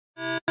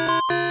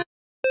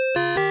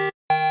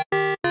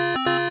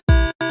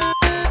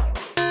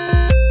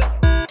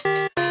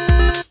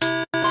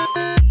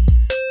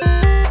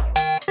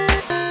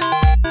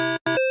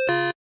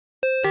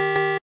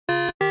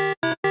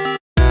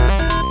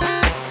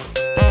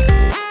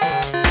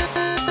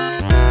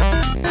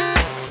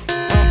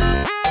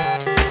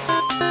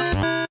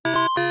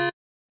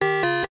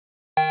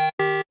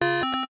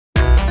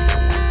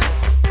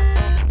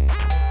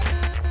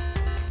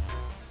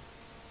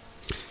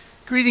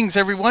Greetings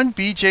everyone,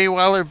 BJ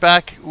Weiler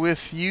back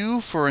with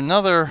you for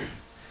another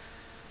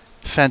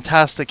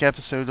fantastic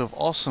episode of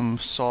Awesome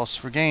Sauce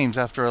for Games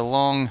after a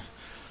long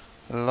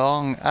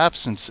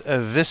absence.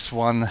 This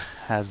one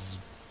has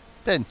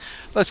been.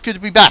 But it's good to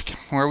be back.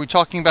 What are we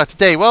talking about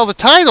today? Well, the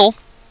title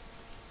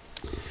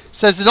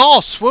says it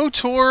all.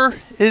 SWTOR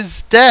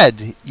is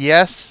dead.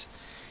 Yes,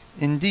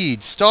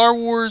 indeed. Star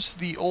Wars: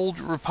 The Old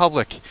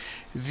Republic.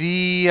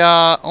 The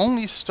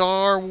only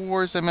Star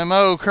Wars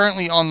MMO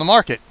currently on the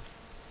market.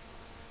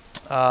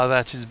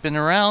 That has been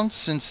around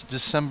since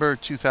December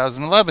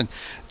 2011.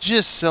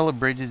 Just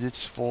celebrated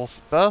its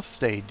 4th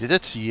birthday, did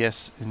it?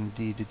 Yes,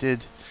 indeed it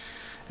did.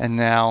 And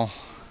now,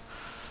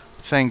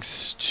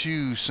 thanks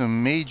to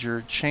some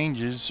major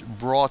changes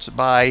brought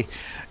by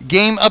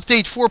Game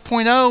Update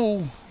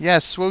 4.0,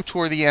 yes,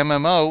 SWTOR the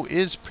MMO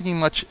is pretty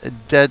much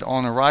dead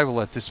on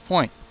arrival at this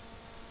point.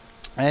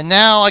 And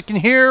now I can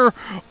hear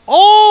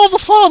all the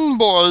fun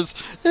boys.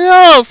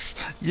 Yes,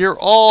 you're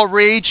all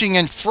raging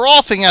and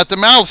frothing at the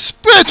mouth,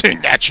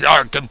 spitting at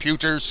your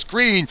computer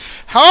screen.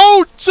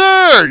 How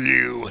dare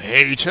you,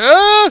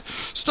 hater?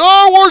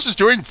 Star Wars is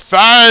doing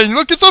fine.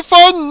 Look at the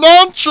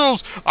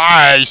financials.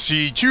 I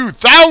see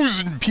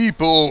 2,000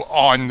 people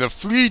on the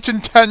fleet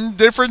in 10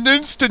 different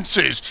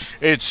instances.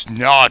 It's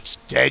not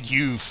dead,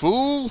 you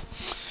fool.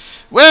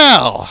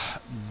 Well,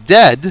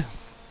 dead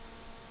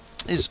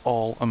is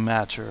all a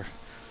matter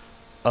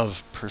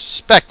of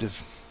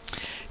perspective.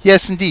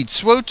 Yes, indeed,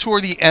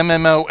 SWTOR the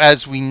MMO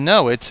as we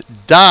know it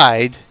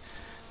died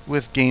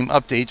with Game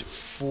Update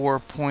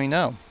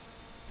 4.0.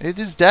 It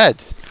is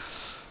dead.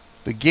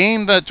 The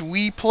game that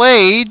we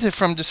played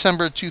from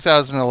December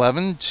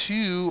 2011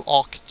 to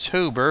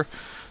October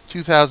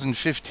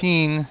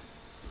 2015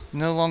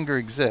 no longer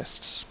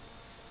exists.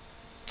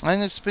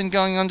 And it's been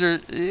going under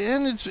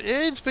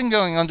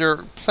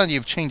plenty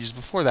of changes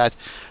before that,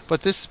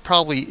 but this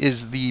probably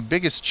is the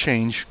biggest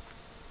change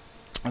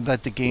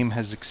that the game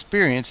has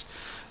experienced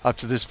up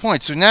to this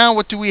point. So now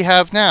what do we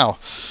have now?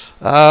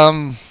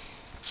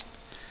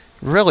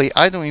 Really,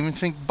 I don't even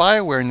think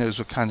BioWare knows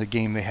what kind of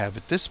game they have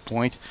at this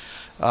point.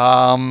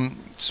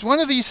 It's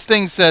one of these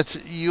things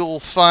that you'll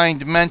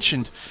find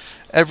mentioned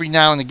every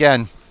now and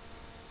again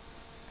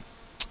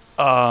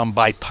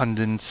by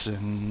pundits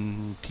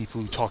and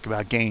people who talk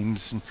about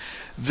games and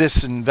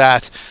this and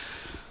that.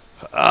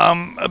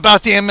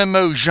 About the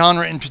MMO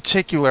genre in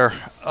particular,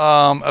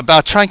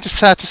 about trying to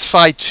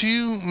satisfy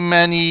too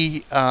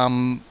many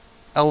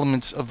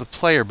elements of the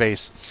player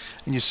base,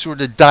 and you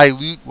sort of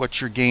dilute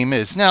what your game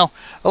is. Now,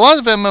 a lot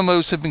of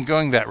MMOs have been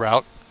going that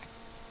route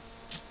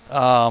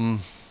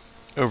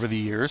over the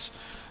years.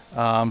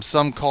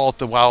 Some call it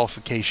the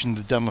wowification,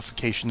 the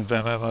dumbification of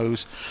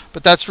MMOs,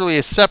 but that's really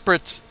a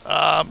separate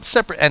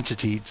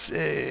entity.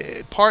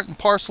 It's part and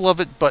parcel of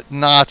it, but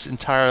not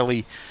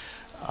entirely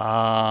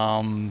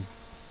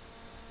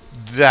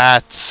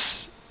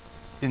that's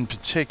in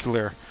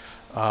particular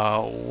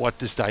what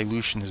this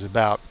dilution is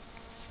about.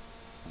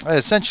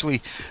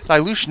 Essentially,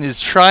 dilution is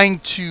trying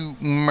to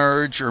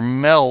merge or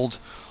meld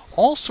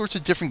all sorts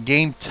of different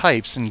game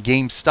types and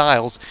game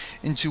styles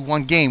into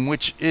one game,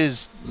 which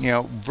is,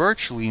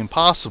 virtually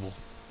impossible.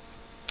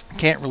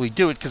 Can't really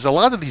do it because a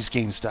lot of these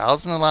game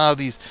styles and a lot of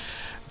these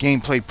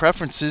gameplay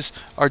preferences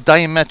are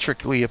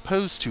diametrically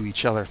opposed to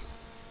each other.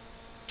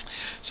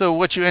 So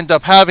what you end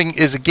up having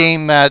is a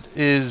game that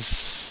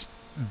is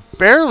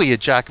barely a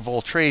jack of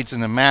all trades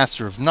and a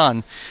master of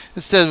none,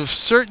 instead of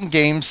certain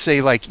games,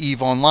 say like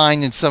EVE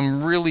Online and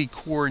some really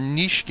core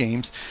niche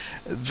games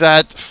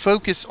that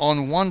focus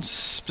on one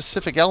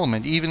specific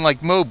element, even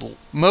like mobile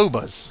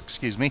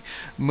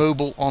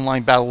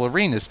online battle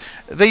arenas.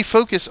 They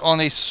focus on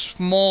a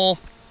small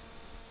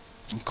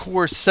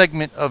core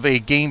segment of a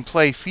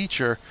gameplay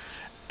feature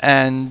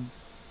and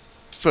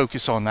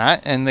focus on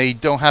that, and they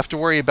don't have to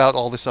worry about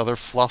all this other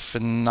fluff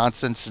and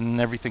nonsense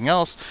and everything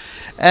else,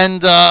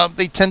 and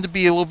they tend to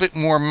be a little bit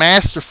more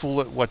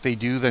masterful at what they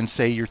do than,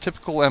 say, your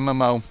typical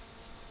MMO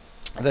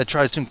that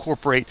tries to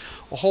incorporate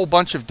a whole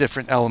bunch of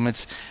different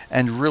elements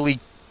and really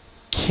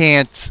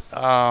can't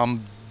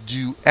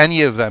do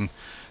any of them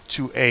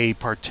to a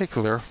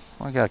particular,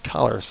 I got a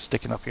collar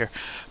sticking up here,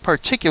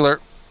 particular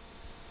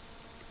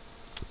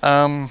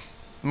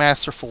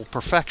masterful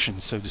perfection,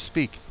 so to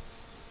speak.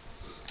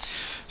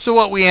 So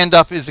what we end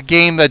up is a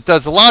game that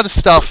does a lot of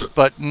stuff,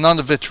 but none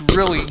of it's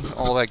really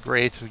all that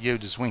great.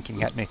 Yoda's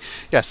winking at me.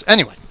 Yes,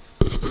 anyway.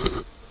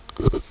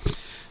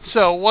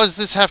 So what does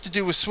this have to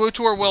do with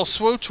SWTOR? Well,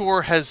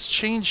 SWTOR has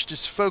changed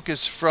its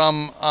focus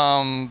from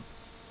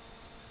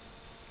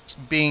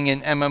being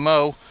an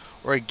MMO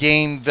or a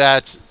game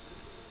that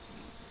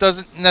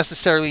doesn't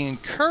necessarily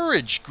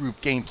encourage group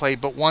gameplay,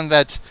 but one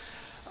that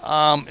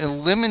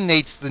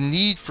eliminates the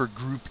need for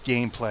group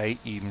gameplay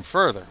even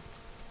further.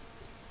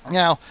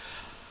 Now,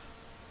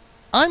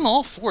 I'm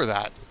all for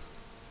that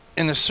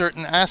in a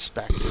certain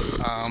aspect.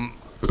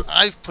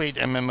 I've played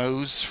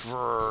MMOs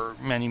for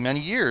many, many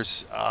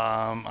years.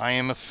 I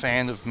am a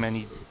fan of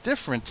many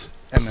different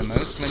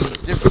MMOs, many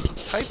different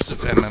types of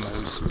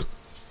MMOs.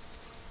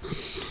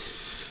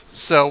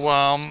 So,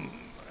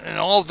 and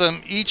all of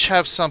them each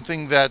have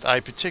something that I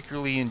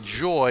particularly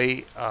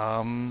enjoy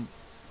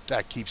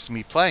that keeps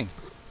me playing.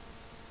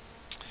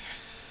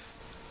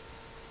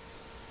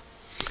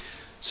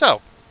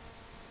 So,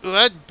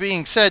 that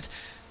being said,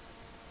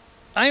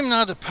 I am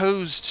not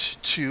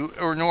opposed to,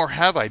 or nor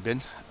have I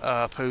been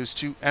opposed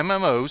to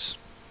MMOs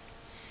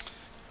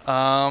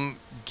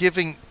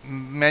giving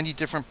many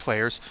different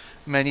players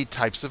many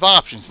types of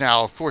options.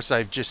 Now, of course,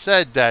 I've just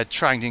said that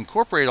trying to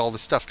incorporate all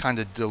this stuff kind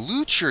of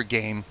dilutes your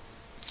game,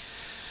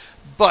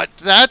 but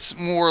that's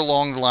more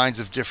along the lines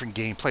of different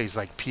gameplays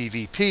like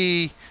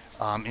PvP,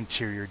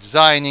 interior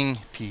designing,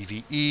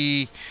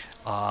 PvE,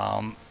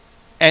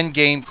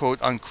 endgame,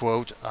 quote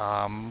unquote,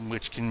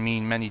 which can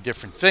mean many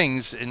different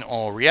things. In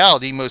all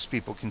reality, most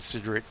people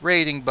consider it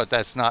raiding, but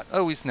that's not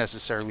always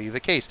necessarily the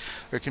case.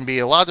 There can be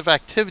a lot of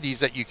activities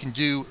that you can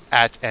do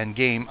at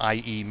endgame,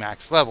 i.e.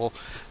 max level,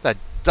 that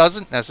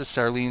doesn't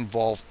necessarily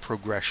involve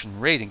progression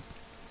raiding.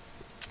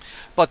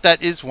 But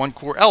that is one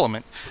core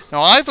element.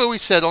 Now, I've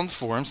always said on the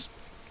forums,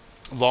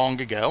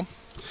 long ago,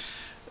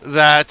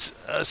 that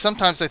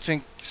sometimes I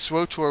think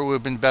SWTOR would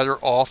have been better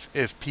off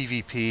if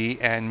PvP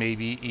and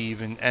maybe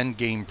even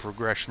endgame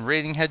progression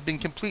rating had been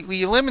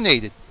completely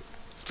eliminated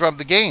from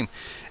the game,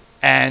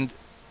 and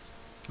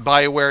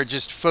BioWare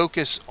just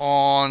focus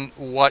on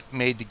what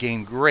made the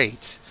game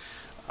great.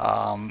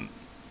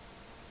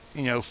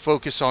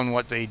 Focus on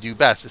what they do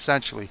best,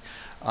 essentially.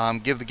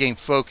 Give the game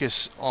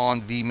focus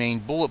on the main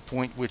bullet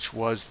point, which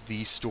was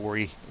the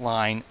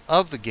storyline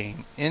of the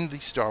game in the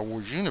Star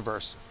Wars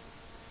universe.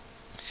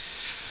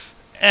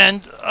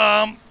 And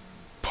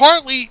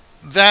partly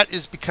that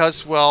is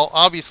because, well,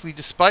 obviously,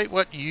 despite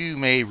what you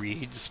may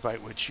read,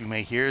 despite what you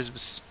may hear,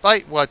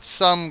 despite what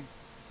some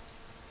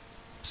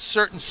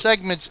certain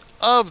segments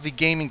of the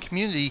gaming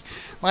community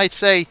might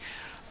say,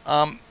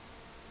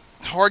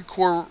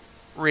 hardcore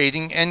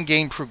raiding,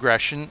 endgame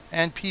progression,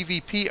 and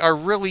PvP are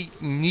really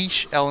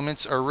niche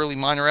elements, are really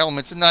minor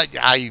elements, and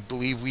I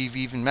believe we've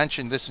even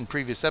mentioned this in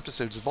previous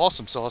episodes of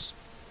Awesome Sauce.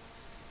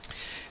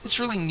 It's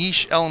really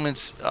niche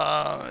elements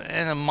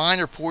and a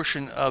minor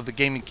portion of the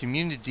gaming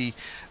community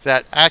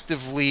that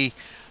actively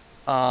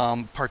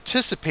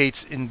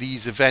participates in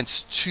these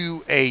events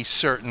to a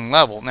certain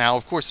level. Now,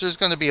 of course, there's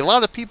going to be a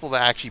lot of people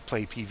that actually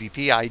play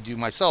PvP. I do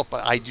myself,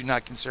 but I do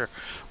not consider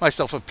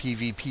myself a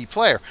PvP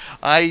player.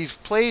 I've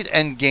played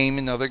endgame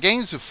in other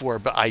games before,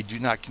 but I do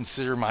not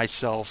consider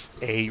myself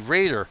a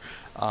raider,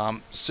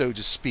 so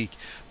to speak.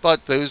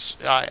 But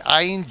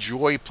I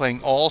enjoy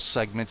playing all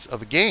segments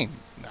of a game.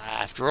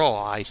 After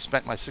all, I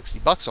spent my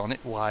 $60 on it.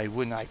 Why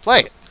wouldn't I play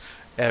it?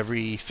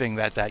 Everything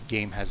that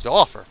game has to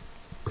offer.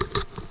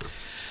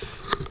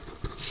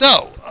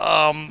 So,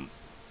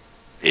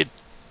 it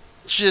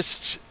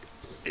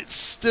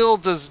still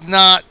does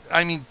not,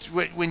 I mean,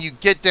 when you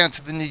get down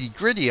to the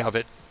nitty-gritty of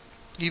it,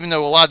 even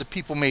though a lot of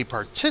people may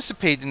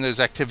participate in those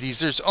activities,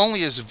 there's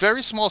only a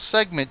very small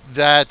segment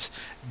that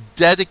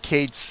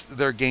dedicates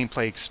their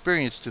gameplay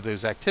experience to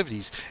those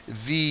activities.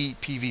 The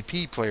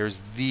PvP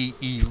players, the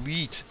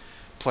elite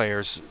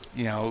players,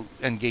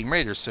 endgame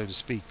raiders, so to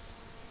speak.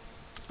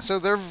 So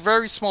they're a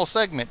very small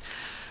segment.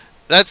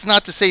 That's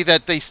not to say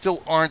that they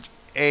still aren't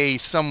a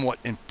somewhat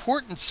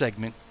important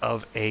segment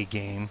of a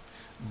game,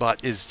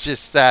 but it's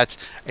just that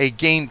a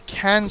game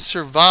can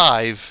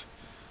survive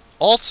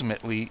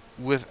ultimately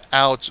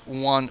without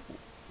one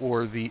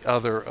or the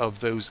other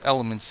of those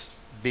elements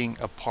being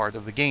a part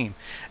of the game.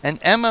 And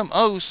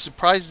MMO,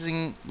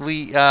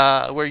 surprisingly,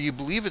 where you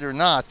believe it or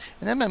not,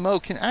 an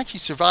MMO can actually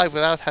survive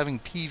without having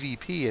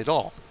PvP at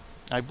all.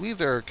 I believe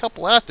there are a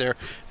couple out there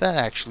that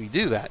actually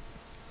do that.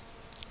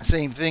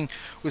 Same thing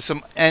with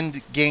some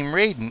end game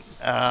raiding.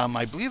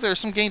 I believe there are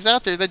some games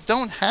out there that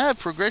don't have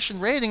progression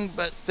rating,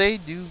 but they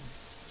do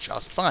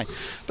just fine.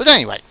 But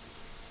anyway,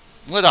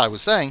 what I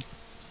was saying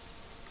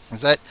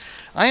is that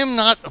I am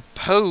not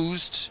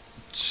opposed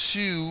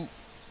to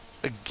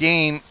a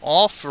game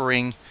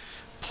offering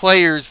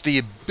players the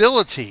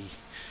ability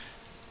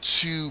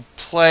to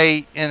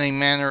play in a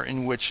manner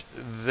in which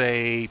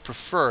they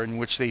prefer, in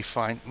which they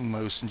find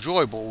most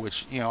enjoyable,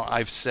 which,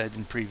 I've said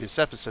in previous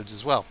episodes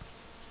as well.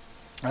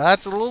 Now,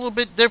 that's a little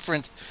bit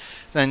different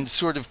than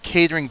sort of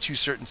catering to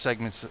certain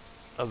segments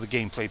of the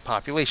gameplay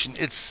population.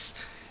 It's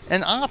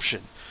an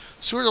option,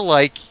 sort of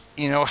like,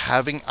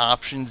 having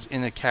options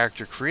in a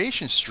character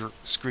creation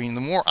screen.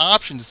 The more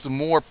options, the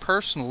more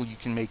personal you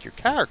can make your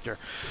character.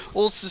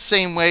 Well, it's the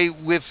same way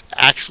with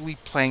actually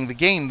playing the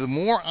game. The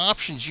more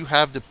options you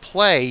have to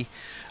play,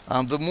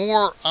 the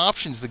more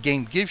options the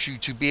game gives you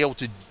to be able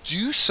to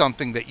do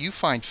something that you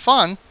find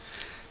fun,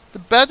 the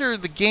better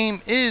the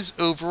game is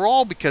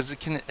overall, because it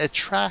can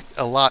attract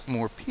a lot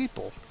more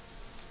people.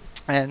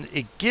 And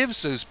it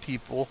gives those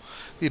people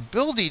the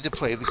ability to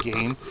play the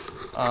game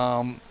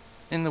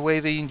in the way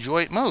they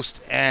enjoy it most.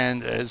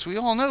 And as we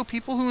all know,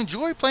 people who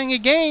enjoy playing a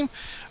game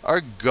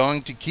are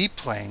going to keep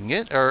playing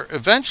it, or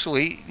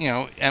eventually,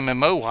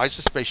 MMO-wise,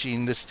 especially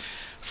in this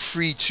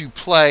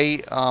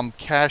free-to-play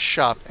cash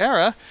shop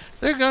era,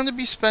 they're going to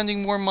be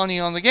spending more money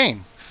on the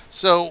game.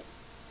 So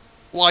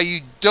while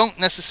you don't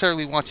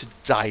necessarily want to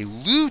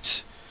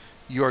dilute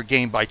your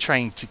game by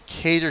trying to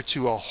cater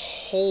to a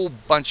whole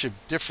bunch of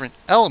different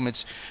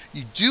elements,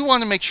 you do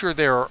want to make sure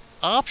there are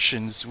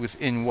options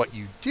within what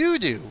you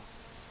do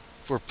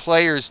for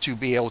players to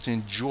be able to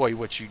enjoy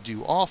what you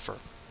do offer.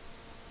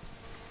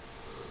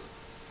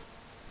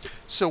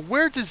 So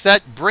where does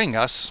that bring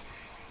us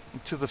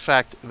to the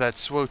fact that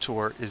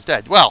SWTOR is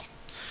dead? Well,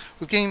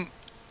 with Game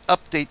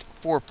Update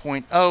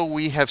 4.0,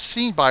 we have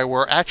seen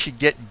BioWare actually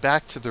get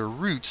back to their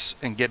roots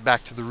and get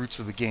back to the roots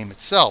of the game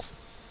itself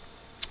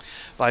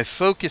by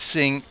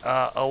focusing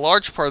a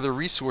large part of their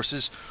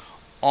resources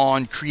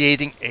on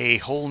creating a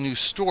whole new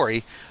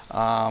story,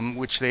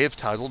 which they have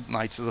titled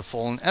Knights of the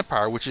Fallen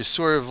Empire, which is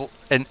sort of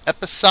an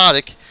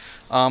episodic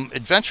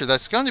adventure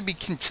that's going to be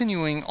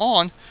continuing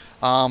on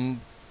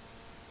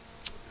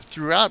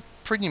throughout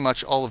pretty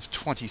much all of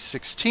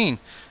 2016,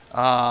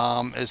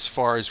 as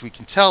far as we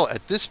can tell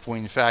at this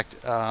point. In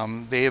fact,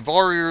 they have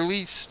already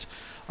released,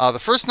 the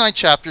first 9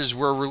 chapters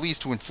were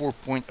released when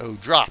 4.0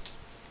 dropped.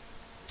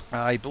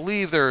 I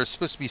believe there are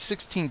supposed to be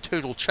 16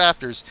 total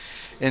chapters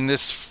in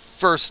this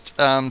first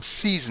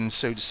season,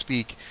 so to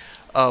speak,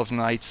 of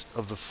Knights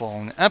of the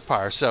Fallen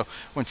Empire. So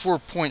when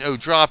 4.0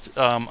 dropped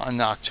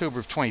in October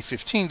of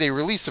 2015, they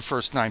released the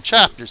first 9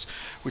 chapters,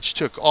 which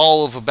took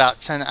all of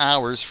about 10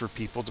 hours for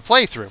people to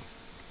play through,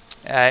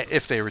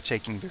 if they were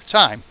taking their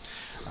time.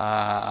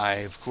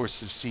 I, of course,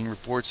 have seen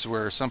reports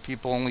where some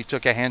people only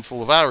took a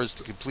handful of hours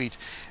to complete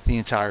the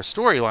entire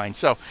storyline.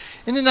 So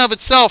in and of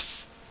itself,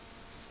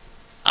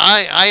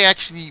 I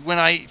actually, when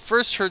I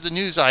first heard the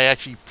news, I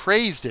actually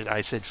praised it.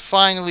 I said,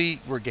 finally,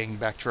 we're getting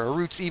back to our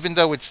roots, even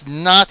though it's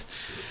not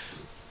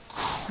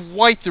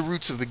quite the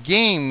roots of the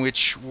game,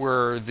 which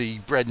were the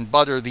bread and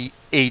butter, the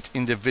 8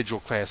 individual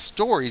class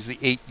stories, the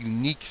 8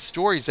 unique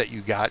stories that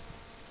you got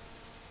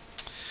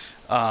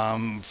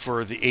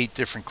for the 8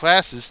 different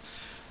classes.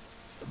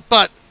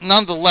 But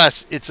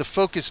nonetheless, it's a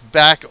focus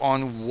back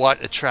on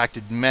what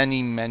attracted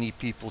many, many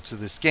people to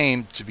this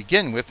game to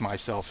begin with,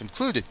 myself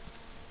included.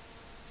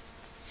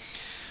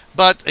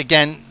 But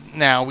again,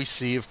 now we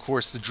see, of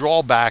course, the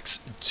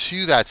drawbacks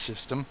to that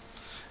system,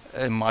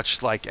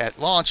 much like at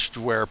launch,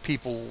 where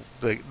people,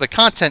 the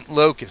content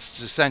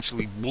locusts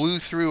essentially blew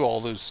through all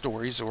those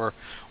stories, or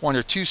 1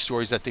 or 2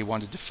 stories that they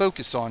wanted to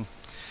focus on,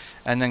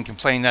 and then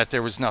complained that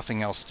there was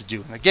nothing else to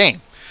do in the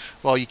game.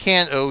 Well, you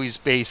can't always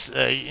base,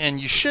 and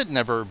you should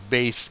never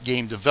base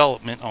game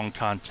development on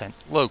content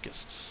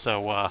locusts.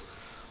 So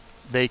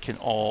they can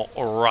all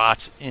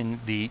rot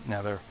in the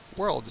nether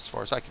world, as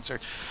far as I'm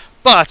concerned.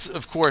 But,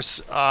 of course,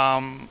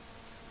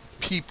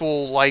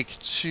 people like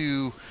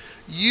to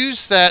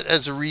use that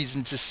as a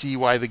reason to see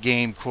why the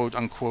game,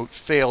 quote-unquote,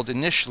 failed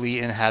initially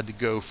and had to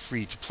go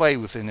free to play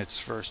within its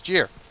first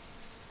year.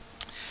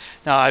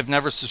 Now, I've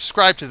never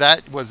subscribed to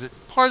that. Was it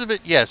part of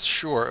it? Yes,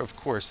 sure, of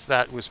course.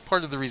 That was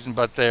part of the reason,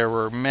 but there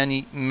were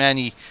many,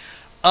 many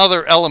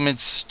other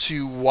elements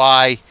to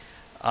why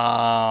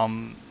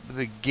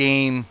the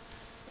game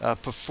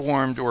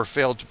performed or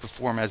failed to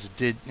perform as it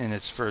did in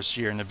its first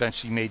year, and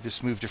eventually made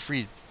this move to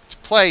free to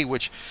play,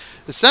 which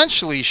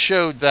essentially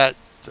showed that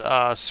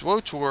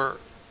SWTOR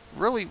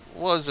really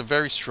was a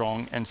very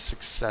strong and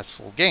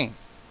successful game.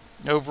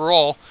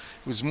 Overall,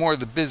 it was more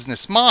the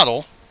business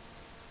model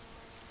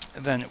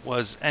than it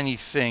was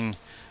anything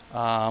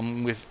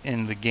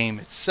within the game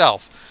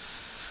itself.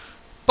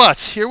 But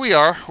here we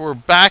are, we're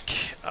back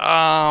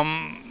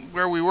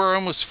where we were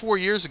almost 4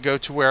 years ago,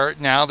 to where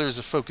now there's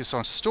a focus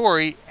on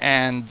story,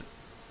 and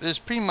there's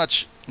pretty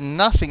much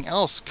nothing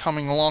else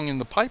coming along in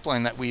the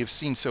pipeline that we have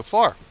seen so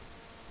far.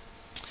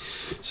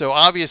 So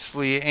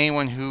obviously,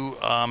 anyone who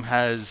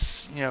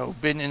has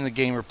been in the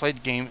game or played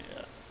the game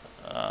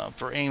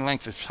for any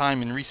length of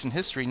time in recent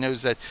history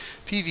knows that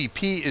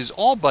PvP is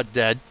all but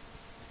dead,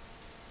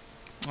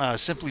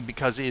 simply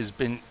because it has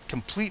been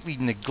completely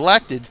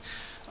neglected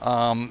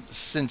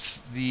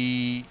since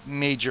the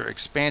major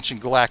expansion,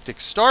 Galactic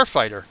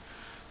Starfighter,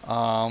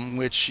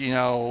 which,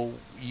 you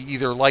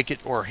either like it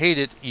or hate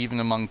it,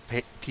 even among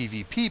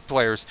PvP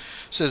players.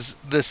 Says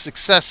the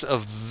success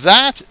of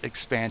that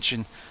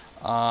expansion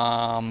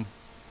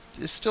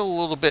is still a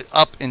little bit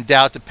up in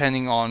doubt,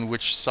 depending on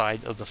which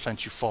side of the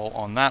fence you fall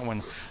on that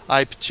one.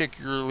 I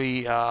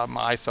particularly,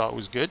 I thought it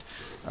was good.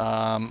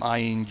 I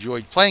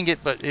enjoyed playing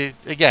it, but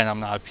again, I'm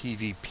not a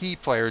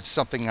PvP player. It's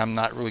something I'm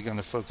not really going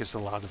to focus a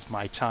lot of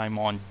my time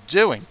on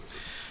doing.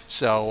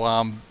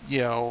 So,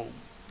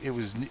 it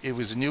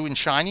was new and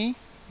shiny.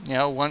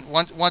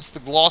 Once the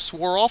gloss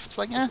wore off, it's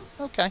like,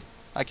 okay,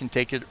 I can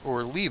take it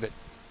or leave it.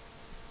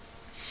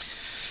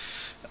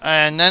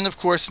 And then, of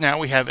course, now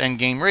we have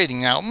endgame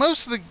rating. Now,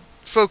 most of the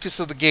focus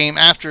of the game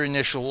after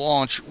initial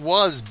launch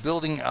was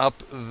building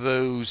up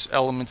those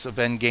elements of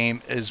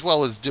endgame, as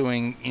well as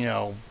doing,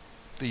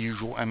 the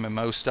usual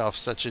MMO stuff,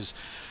 such as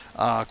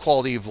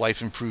quality of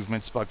life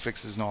improvements, bug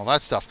fixes, and all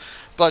that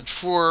stuff. But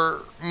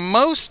for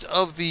most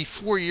of the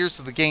 4 years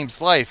of the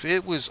game's life,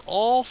 it was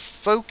all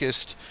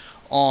focused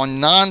on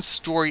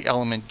non-story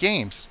element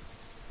games.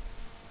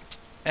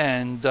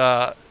 And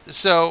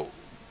so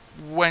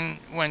when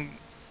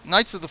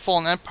Knights of the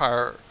Fallen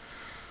Empire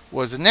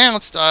was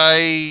announced,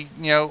 I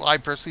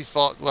personally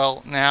thought,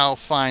 well, now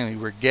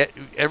finally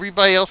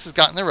everybody else has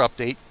gotten their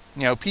update.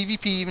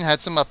 PvP even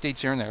had some updates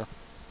here and there.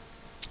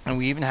 And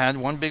we even had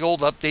one big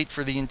old update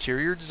for the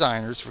interior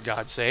designers, for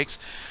God's sakes.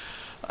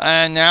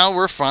 And now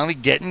we're finally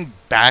getting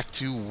back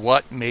to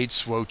what made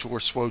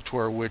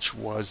SWTOR, which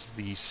was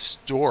the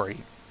story.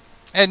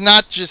 And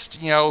not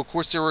just, of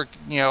course there were,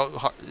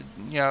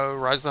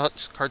 Rise of the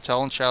Hutt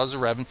Cartel and Shadows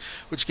of Revan,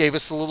 which gave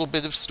us a little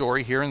bit of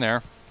story here and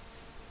there.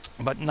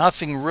 But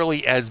nothing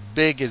really as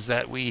big as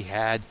that we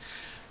had,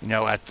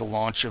 at the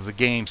launch of the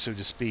game, so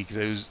to speak.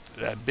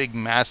 That big,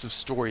 massive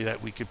story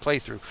that we could play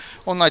through.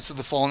 Well, Knights of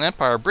the Fallen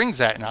Empire brings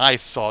that, and I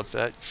thought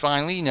that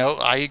finally,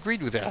 I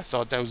agreed with that. I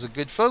thought that was a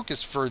good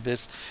focus for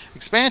this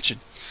expansion.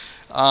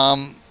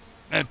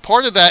 And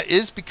part of that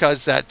is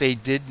because that they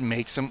did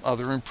make some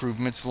other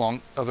improvements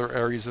along other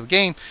areas of the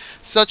game,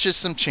 such as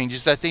some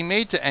changes that they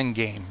made to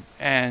endgame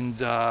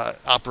and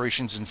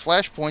operations and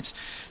flashpoints,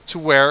 to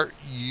where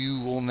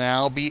you will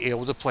now be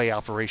able to play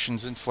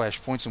operations and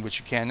flashpoints, in which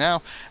you can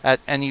now,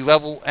 at any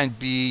level and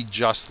be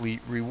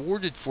justly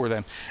rewarded for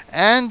them.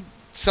 And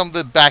some of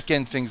the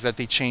back-end things that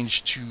they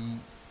changed to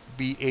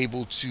be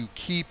able to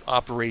keep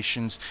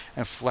operations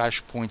and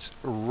flashpoints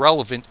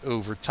relevant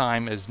over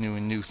time as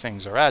new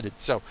things are added.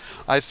 So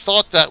I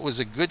thought that was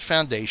a good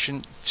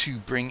foundation to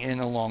bring in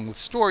along with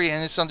story,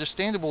 and it's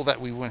understandable that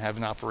we wouldn't have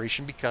an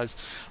operation because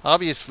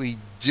obviously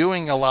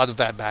doing a lot of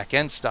that back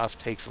end stuff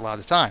takes a lot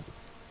of time.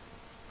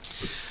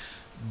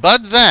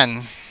 But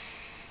then,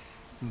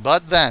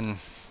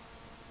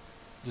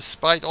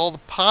 despite all the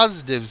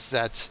positives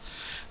that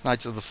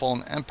Knights of the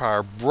Fallen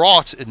Empire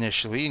brought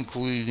initially,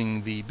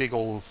 including the big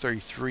old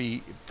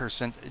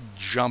 33%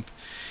 jump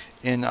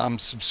in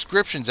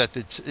subscriptions at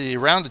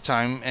around the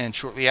time and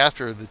shortly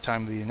after the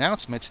time of the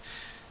announcement,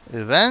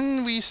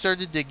 then we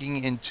started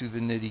digging into the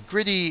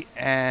nitty-gritty,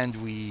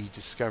 and we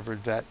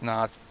discovered that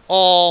not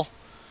all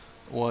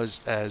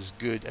was as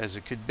good as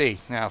it could be.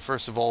 Now,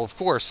 first of all, of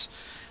course,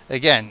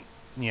 again,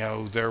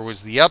 there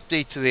was the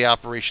update to the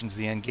operations,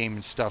 the end game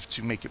and stuff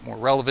to make it more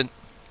relevant.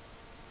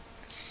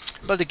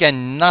 But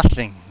again,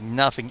 nothing,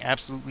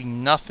 absolutely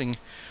nothing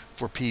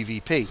for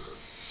PvP.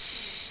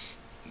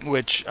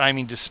 Which, I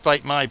mean,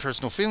 despite my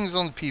personal feelings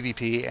on the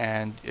PvP,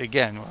 and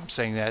again, I'm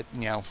saying that,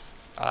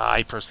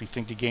 I personally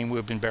think the game would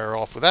have been better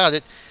off without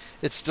it,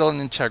 it's still an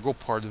integral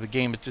part of the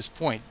game at this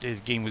point. The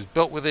game was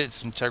built with it,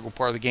 it's an integral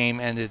part of the game,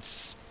 and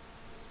it's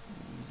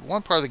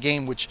one part of the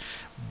game which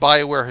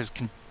BioWare has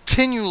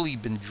continually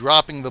been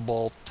dropping the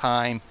ball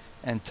time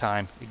and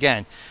time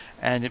again.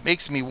 And it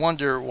makes me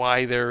wonder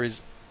why there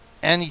is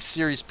any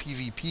serious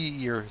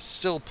PvP are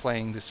still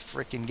playing this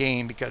frickin'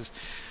 game, because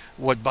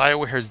what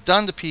BioWare has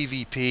done to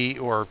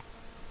PvP, or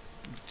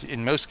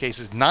in most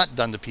cases not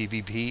done to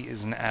PvP,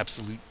 is an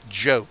absolute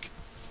joke.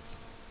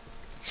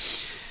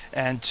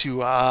 And to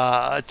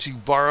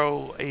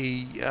borrow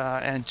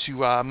and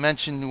to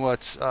mention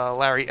what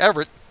Larry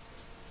Everett,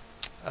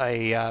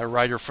 a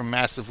writer from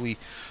Massively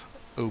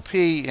OP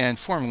and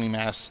formerly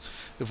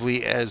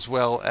Massively, as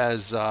well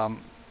as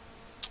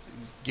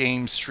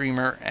game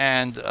streamer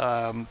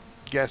and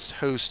guest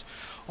host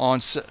on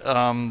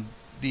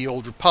the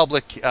Old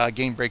Republic,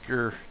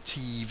 Gamebreaker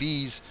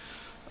TV's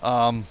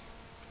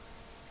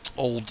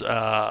old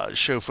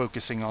show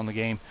focusing on the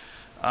game.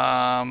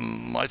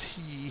 What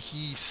he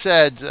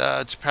said,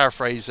 to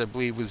paraphrase, I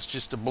believe, was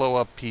just to blow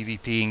up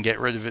PvP and get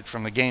rid of it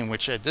from the game,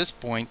 which at this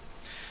point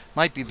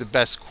might be the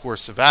best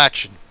course of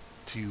action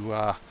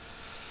to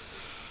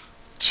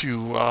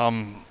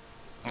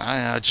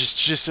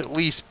just at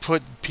least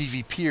put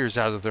PvPers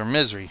out of their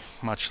misery,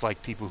 much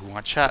like people who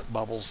want chat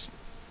bubbles.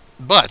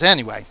 But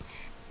anyway,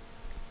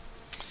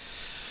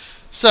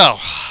 so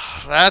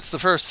that's the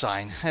first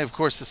sign. And of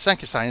course, the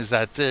second sign is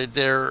that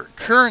there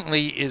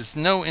currently is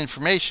no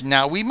information.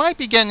 Now, we might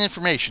be getting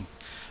information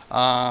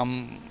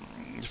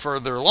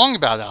further along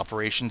about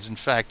operations. In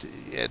fact,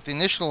 at the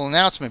initial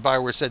announcement,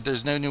 BioWare said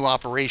there's no new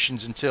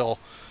operations until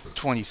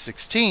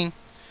 2016.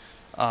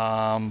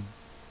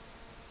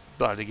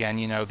 But again,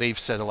 they've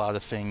said a lot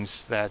of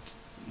things that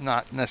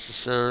not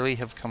necessarily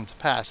have come to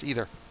pass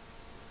either.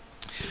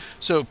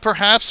 So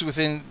perhaps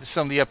within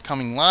some of the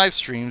upcoming live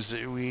streams,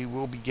 we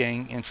will be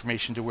getting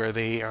information to where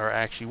they are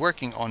actually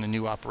working on a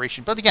new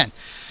operation. But again,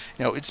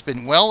 it's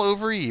been well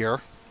over a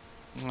year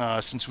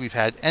since we've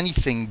had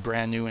anything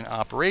brand new in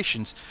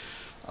operations.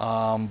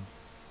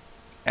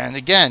 And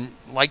again,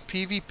 like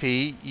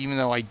PvP, even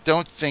though I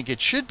don't think it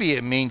should be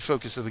a main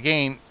focus of the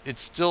game, it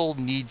still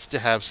needs to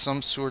have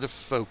some sort of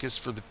focus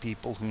for the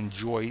people who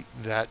enjoy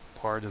that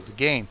part of the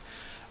game.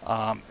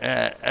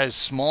 As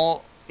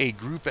small a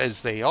group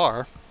as they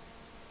are,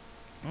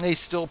 they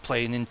still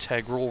play an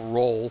integral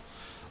role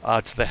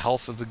to the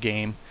health of the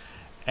game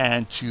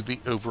and to the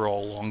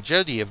overall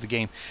longevity of the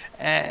game.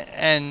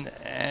 And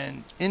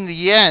in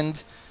the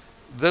end,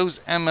 those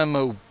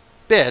MMO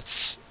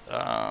bits,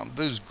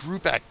 those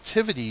group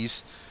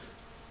activities,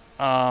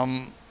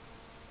 are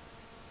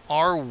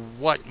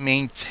what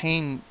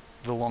maintain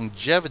the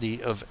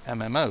longevity of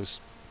MMOs.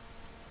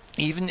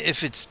 even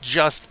if it's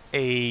just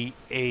a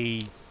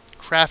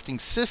crafting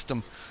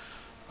system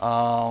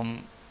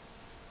um,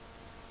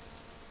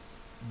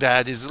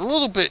 that is a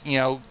little bit,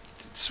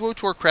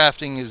 SWTOR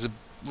crafting is a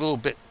little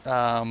bit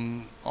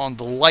on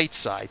the light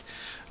side.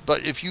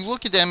 But if you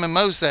look at the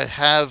MMOs that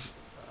have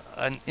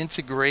an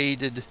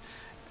integrated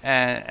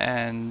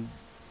and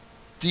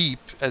deep,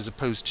 as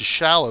opposed to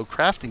shallow,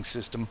 crafting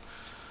system,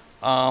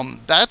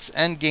 that's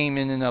endgame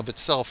in and of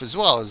itself as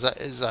well.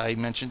 As I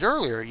mentioned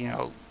earlier,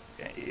 a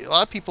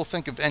lot of people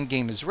think of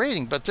endgame as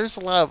raiding, but there's a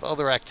lot of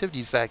other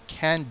activities that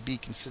can be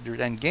considered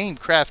endgame,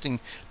 crafting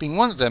being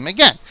one of them.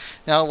 Again,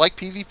 now like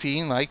PvP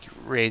and like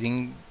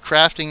raiding,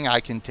 crafting I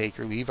can take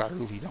or leave. I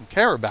really don't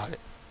care about it.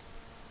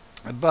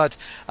 But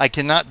I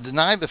cannot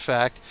deny the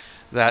fact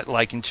that,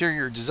 like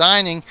interior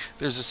designing,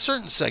 there's a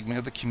certain segment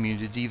of the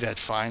community that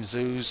finds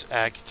those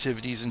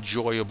activities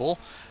enjoyable,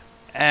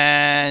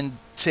 and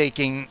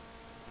taking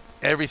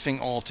everything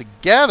all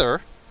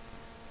together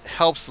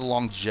helps the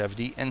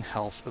longevity and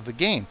health of the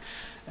game.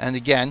 And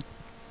again,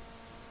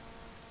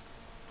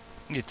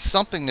 it's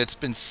something that's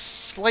been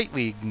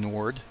slightly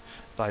ignored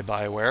by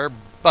BioWare,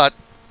 but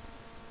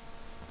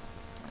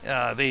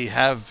they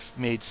have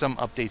made some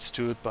updates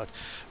to it. But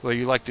whether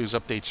you like those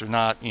updates or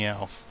not,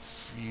 you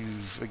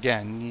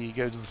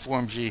go to the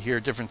forums, you hear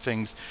different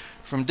things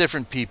from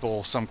different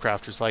people. Some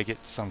crafters like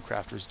it, some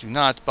crafters do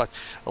not, but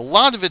a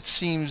lot of it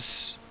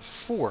seems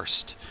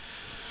forced,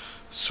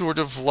 sort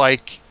of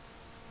like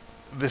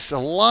this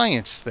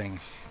alliance thing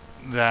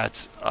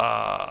that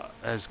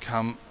has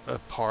come a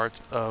part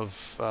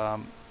of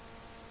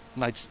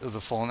Knights of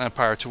the Fallen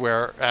Empire, to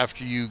where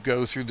after you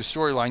go through the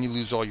storyline you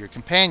lose all your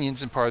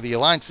companions, and part of the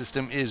alliance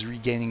system is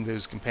regaining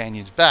those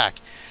companions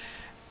back.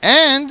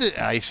 And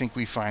I think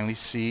we finally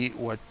see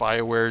what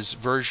BioWare's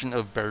version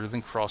of better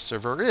than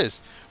cross-server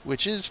is,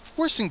 which is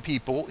forcing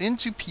people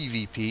into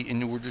PvP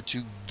in order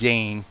to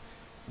gain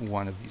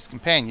one of these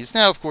companions.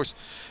 Now, of course,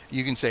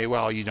 you can say,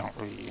 well, you don't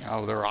really,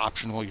 they're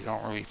optional, you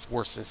don't really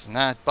force this and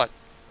that, but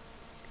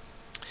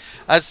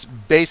that's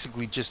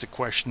basically just a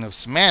question of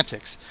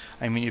semantics.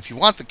 I mean, if you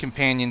want the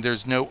companion,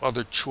 there's no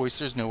other choice,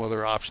 there's no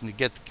other option to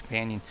get the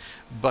companion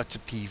but to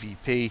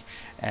PvP,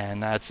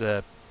 and that's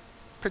a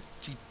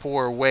pretty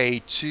poor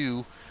way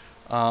to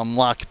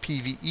lock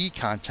PvE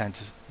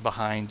content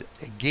behind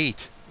a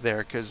gate there,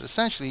 because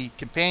essentially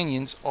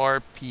companions are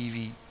a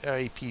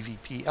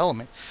PvP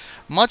element.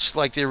 Much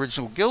like the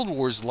original Guild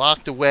Wars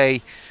locked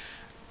away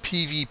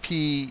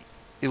PvP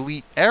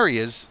elite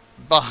areas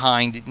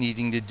behind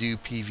needing to do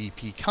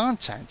PvP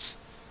content.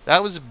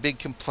 That was a big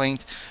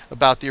complaint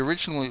about the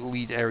original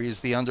elite areas,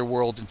 the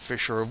Underworld and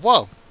Fissure of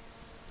Woe,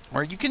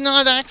 where you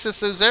cannot access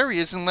those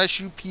areas unless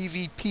you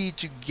PvP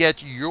to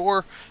get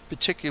your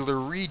particular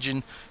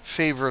region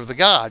Favor of the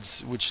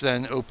Gods, which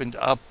then opened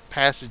up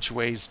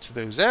passageways to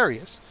those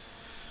areas.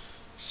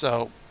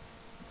 So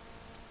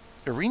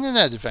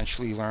ArenaNet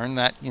eventually learned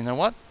that, you know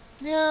what,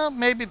 yeah,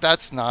 maybe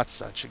that's not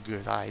such a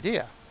good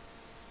idea.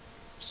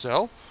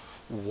 So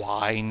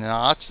why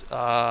not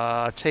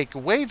take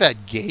away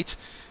that gate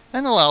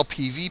and allow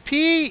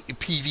PvE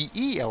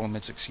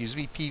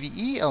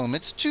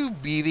elements to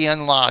be the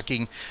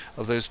unlocking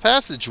of those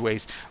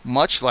passageways,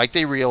 much like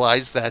they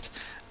realized that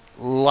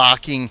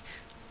locking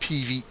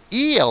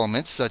PvE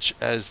elements, such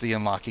as the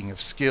unlocking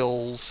of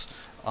skills,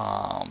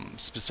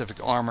 specific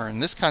armor,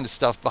 and this kind of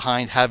stuff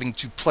behind having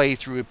to play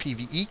through a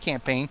PvE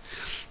campaign,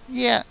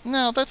 yeah,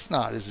 no, that's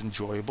not as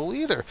enjoyable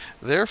either.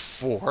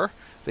 Therefore,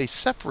 they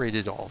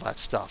separated all that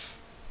stuff.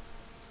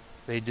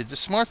 They did the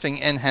smart thing,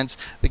 and hence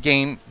the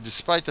game,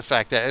 despite the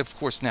fact that, of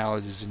course, now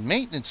it is in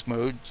maintenance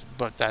mode,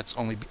 but that's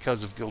only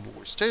because of Guild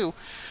Wars 2,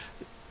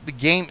 the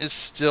game is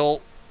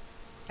still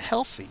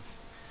healthy.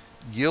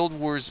 Guild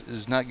Wars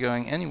is not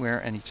going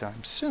anywhere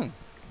anytime soon,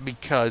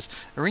 because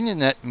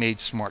ArenaNet made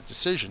smart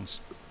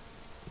decisions.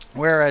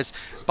 Whereas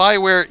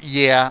BioWare,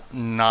 yeah,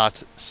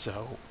 not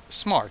so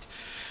smart.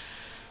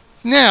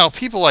 Now,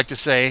 people like to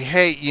say,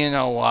 hey, you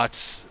know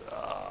what?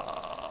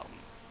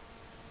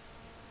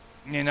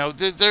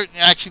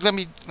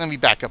 Actually, let me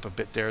back up a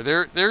bit there.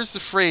 There's the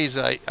phrase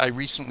I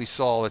recently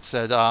saw that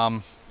said,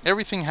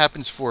 everything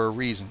happens for a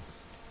reason.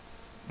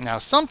 Now,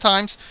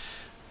 sometimes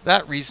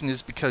that reason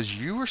is because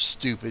you are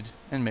stupid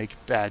and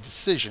make bad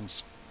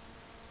decisions.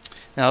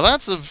 Now,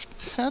 that's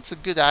a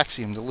good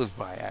axiom to live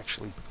by,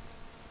 actually.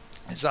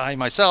 As I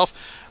myself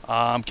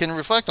can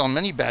reflect on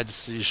many bad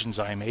decisions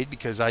I made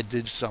because I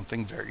did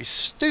something very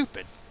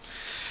stupid.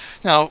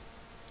 Now,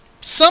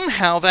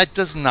 somehow that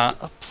does not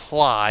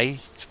apply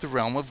to the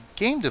realm of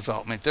game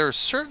development. There are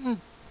certain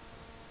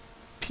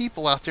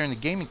people out there in the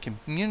gaming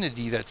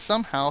community that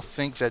somehow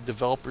think that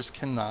developers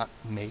cannot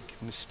make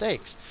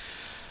mistakes.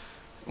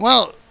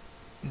 Well,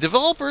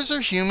 developers are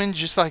human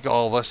just like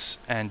all of us,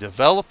 and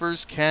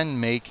developers can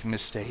make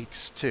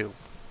mistakes too.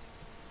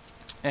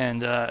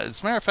 And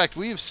as a matter of fact,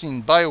 we have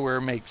seen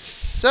BioWare make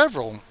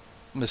several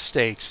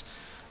mistakes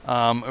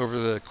over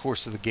the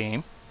course of the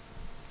game.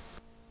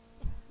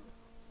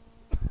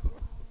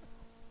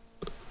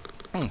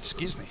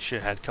 Excuse me,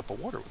 should have had a cup of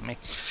water with me.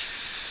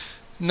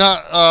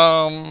 Not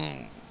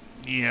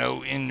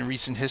in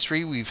recent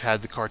history, we've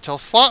had the cartel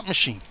slot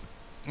machine.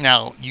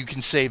 Now, you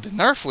can say the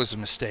nerf was a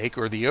mistake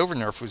or the over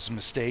nerf was a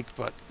mistake,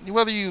 but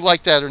whether you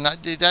like that or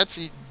not,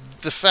 that's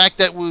the fact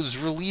that it was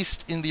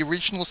released in the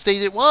original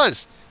state it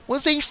was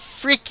a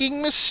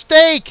freaking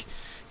mistake.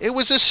 It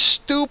was a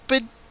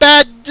stupid,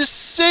 bad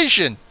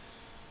decision.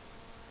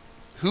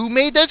 Who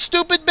made that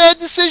stupid, bad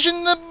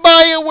decision? The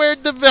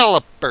BioWare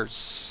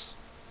developers.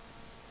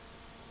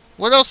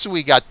 What else do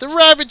we got? The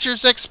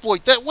Ravager's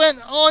exploit that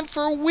went on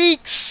for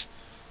weeks,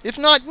 if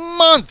not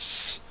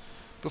months,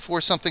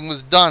 before something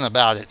was done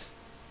about it.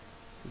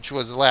 Which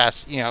was the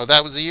last,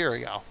 that was a year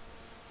ago.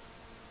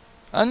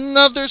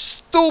 Another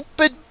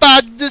stupid,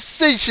 bad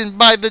decision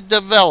by the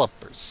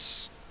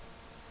developers.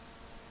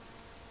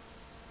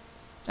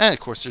 And of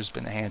course, there's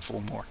been a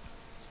handful more.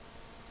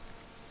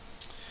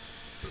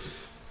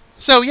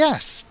 So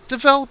yes,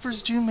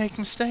 developers do make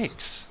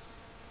mistakes.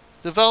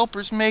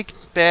 Developers make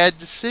bad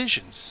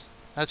decisions.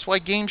 That's why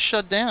games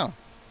shut down.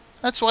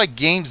 That's why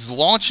games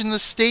launch in the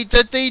state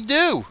that they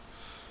do.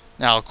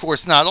 Now, of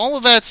course, not all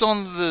of that's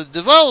on the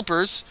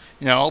developers.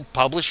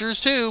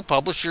 Publishers too.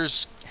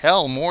 Publishers,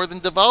 hell, more than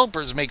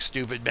developers make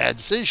stupid, bad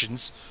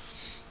decisions.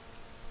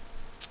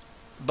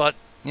 But,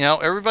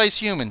 everybody's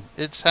human.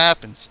 It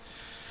happens.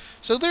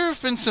 So there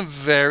have been some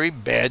very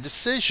bad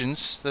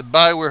decisions that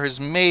BioWare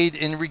has made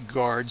in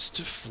regards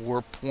to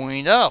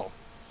 4.0.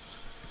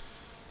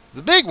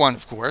 The big one,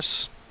 of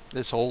course,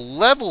 this whole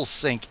level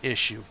sync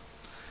issue.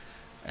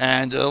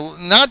 And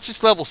not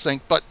just level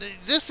sync, but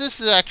this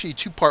is actually a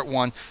two-part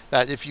one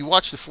that if you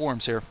watch the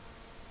forums here,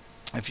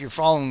 if you're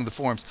following the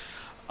forums,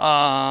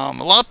 a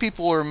lot of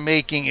people are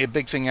making a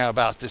big thing out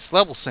about this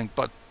level sync,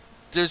 but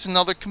there's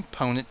another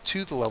component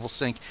to the level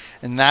sync,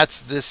 and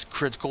that's this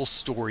critical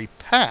story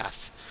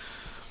path.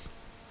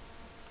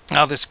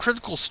 Now, this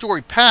critical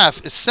story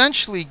path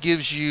essentially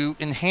gives you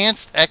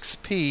enhanced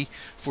XP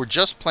for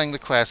just playing the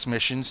class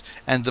missions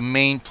and the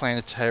main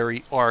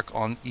planetary arc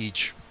on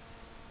each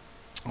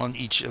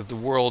of the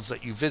worlds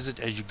that you visit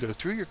as you go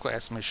through your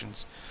class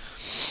missions.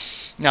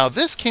 Now,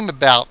 this came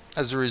about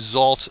as a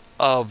result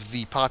of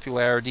the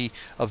popularity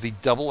of the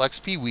double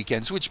XP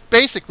weekends, which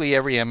basically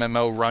every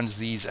MMO runs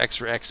these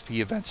extra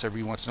XP events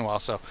every once in a while.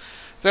 So,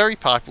 very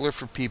popular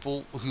for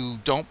people who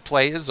don't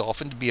play as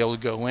often to be able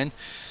to go in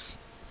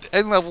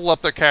and level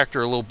up their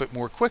character a little bit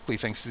more quickly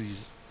thanks to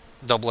these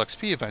double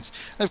XP events.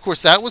 And of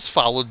course, that was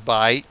followed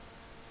by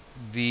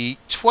the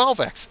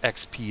 12x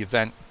XP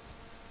event,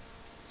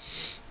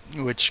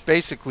 which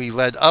basically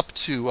led up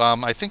to,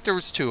 I think there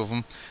was two of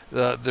them.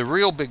 The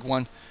real big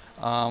one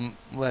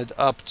led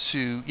up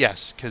to,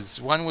 yes, because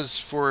one was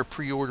for a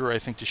pre-order, I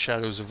think, to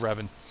Shadows of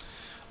Revan.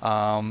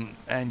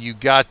 And you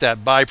got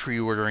that by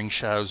pre-ordering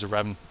Shadows of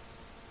Revan.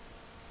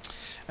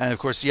 And of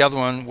course, the other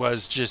one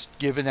was just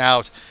given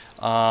out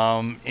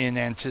in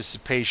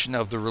anticipation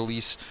of the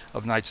release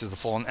of Knights of the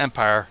Fallen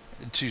Empire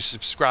to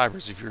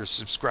subscribers. If you're a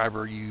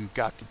subscriber, you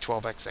got the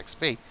 12x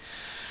XP.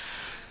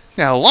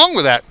 Now, along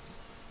with that,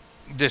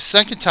 this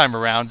second time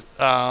around,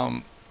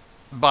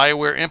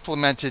 BioWare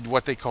implemented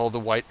what they call the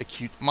White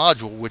Acute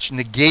module, which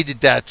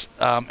negated that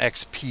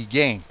XP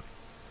gain.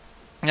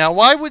 Now,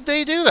 why would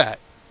they do that?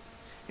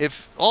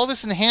 If all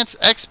this enhanced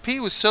XP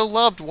was so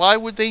loved, why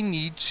would they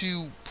need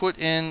to put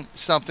in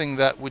something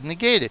that would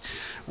negate it?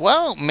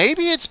 Well,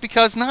 maybe it's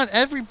because not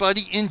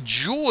everybody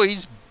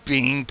enjoys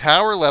being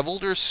power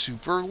leveled or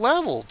super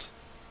leveled.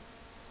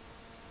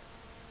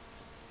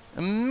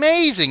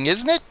 Amazing,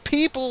 isn't it?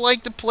 People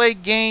like to play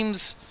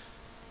games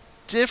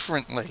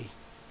differently.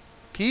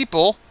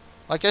 People,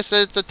 like I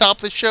said at the top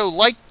of the show,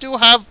 like to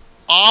have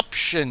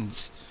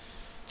options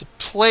to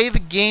play the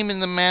game in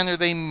the manner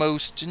they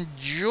most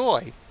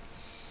enjoy.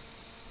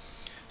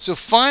 So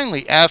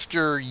finally,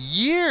 after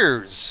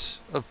years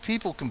of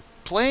people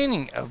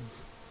complaining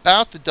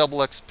about the double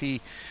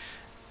XP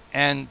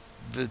and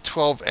the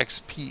 12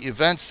 XP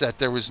events, that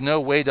there was no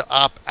way to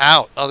opt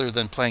out other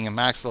than playing a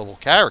max level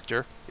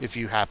character, if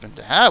you happen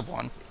to have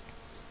one,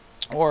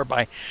 or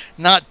by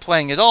not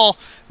playing at all,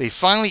 they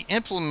finally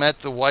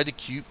implement the White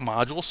Acute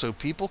module so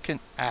people can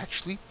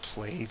actually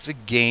play the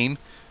game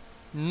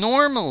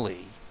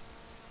normally.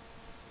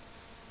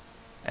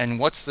 And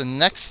what's the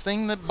next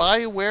thing that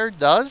BioWare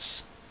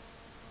does?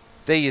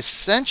 They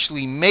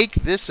essentially make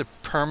this a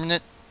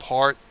permanent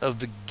part of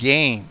the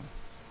game.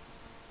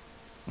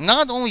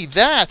 Not only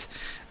that,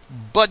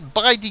 but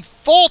by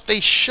default they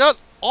shut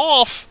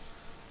off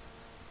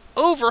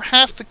over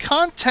half the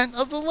content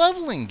of the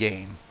leveling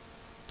game.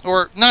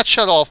 Or not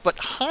shut off, but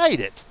hide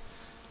it.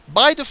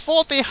 By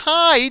default they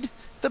hide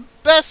the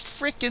best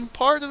freaking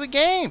part of the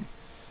game.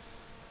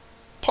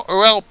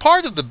 Well,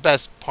 part of the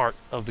best part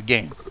of the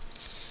game.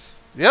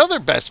 The other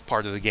best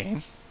part of the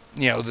game,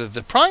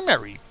 the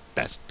primary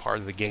best part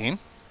of the game,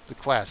 the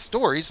class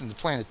stories and the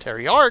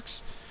planetary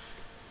arcs,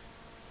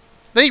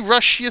 they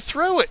rush you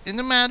through it in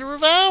a matter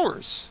of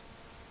hours.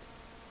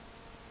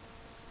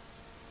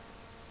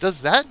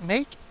 Does that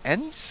make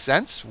any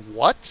sense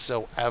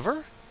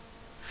whatsoever?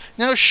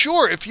 Now,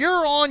 sure, if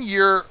you're on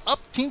your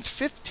upteenth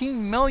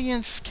 15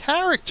 millionth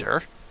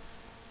character,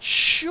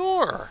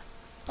 sure,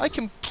 I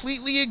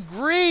completely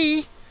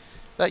agree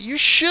that you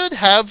should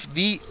have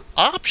the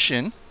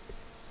option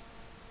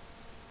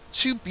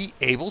to be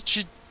able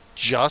to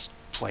just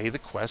play the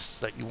quests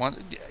that you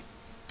want to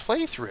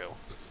play through.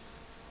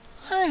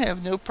 I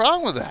have no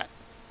problem with that.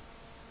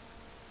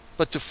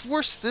 But to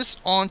force this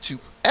onto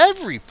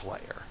every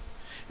player,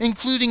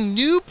 including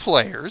new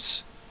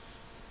players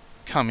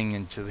coming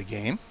into the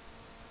game,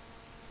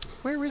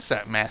 where is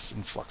that mass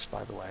influx,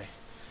 by the way?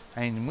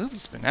 I mean, the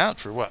movie's been out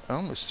for, what,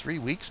 almost 3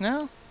 weeks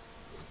now?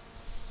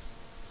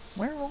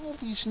 Where are all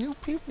these new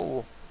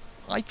people?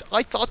 I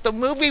thought the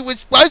movie was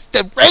supposed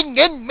to bring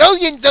in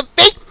millions of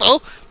people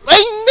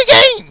playing the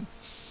game!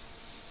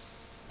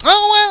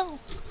 Oh well.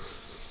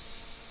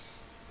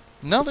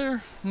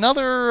 Another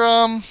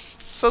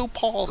faux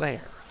pas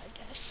there, I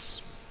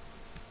guess.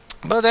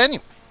 But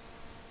anyway,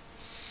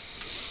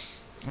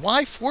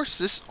 why force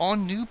this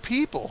on new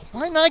people?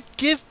 Why not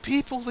give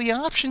people the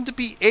option to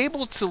be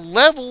able to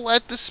level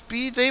at the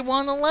speed they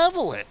want to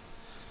level it?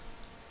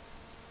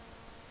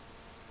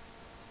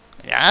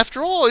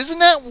 After all, isn't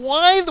that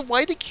why the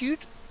White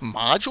Acute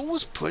module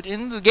was put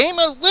in the game?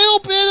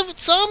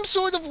 Some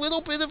sort of little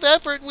bit of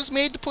effort was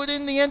made to put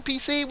in the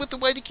NPC with the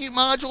White Acute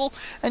module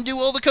and do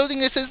all the coding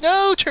that says,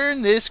 no,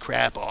 turn this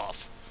crap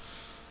off.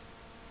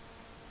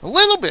 A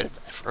little bit of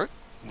effort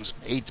was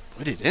made to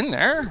put it in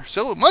there,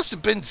 so it must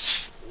have been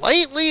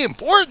slightly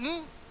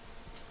important.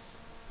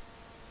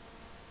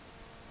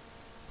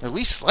 At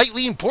least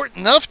slightly important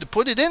enough to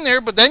put it in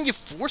there, but then you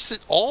force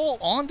it all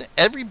onto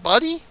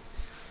everybody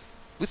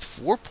with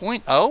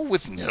 4.0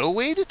 with no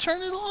way to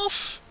turn it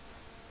off?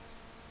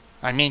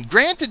 I mean,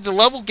 granted, the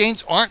level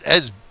gains aren't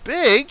as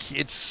big.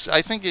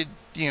 I think it,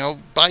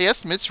 by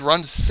estimates,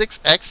 runs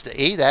 6x to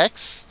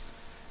 8x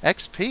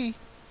XP.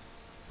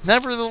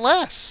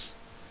 Nevertheless,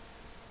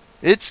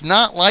 it's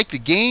not like the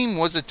game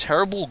was a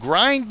terrible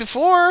grind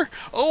before.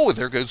 Oh,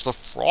 there goes the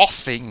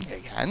frothing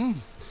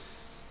again.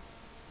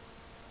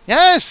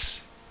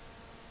 Yes,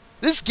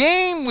 this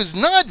game was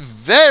not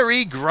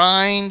very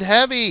grind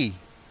heavy.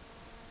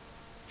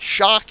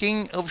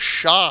 Shocking of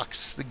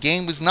shocks. The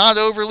game was not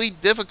overly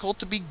difficult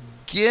to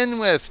begin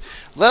with.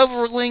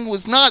 Leveling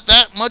was not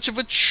that much of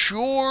a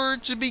chore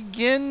to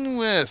begin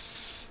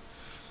with.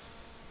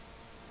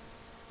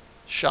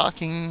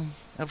 Shocking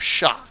of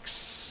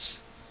shocks.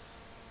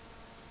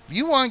 If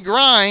you want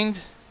grind,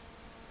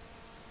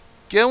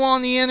 go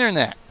on the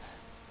internet.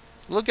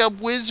 Look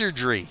up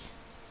wizardry.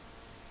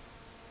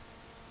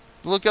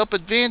 Look up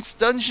Advanced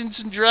Dungeons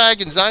and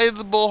Dragons, Eye of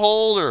the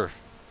Beholder.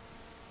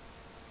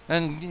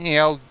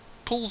 And,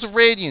 Pools of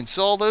Radiance,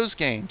 all those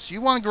games.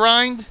 You want to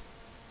grind?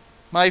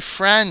 My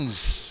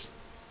friends,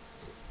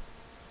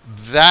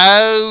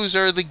 those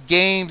are the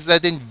games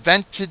that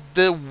invented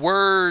the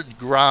word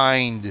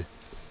grind.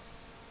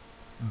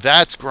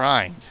 That's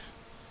grind.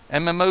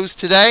 MMOs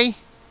today?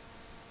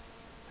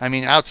 I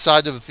mean,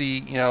 outside of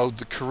the,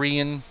 the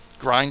Korean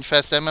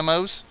Grindfest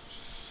MMOs?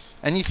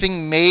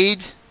 Anything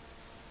made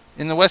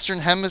in the Western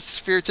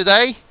Hemisphere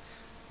today?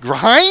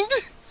 Grind?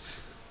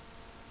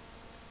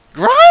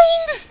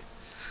 Grind?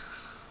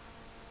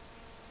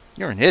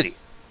 You're an idiot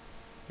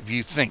if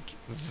you think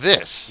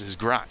this is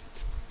grind.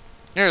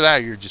 Either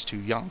that or you're just too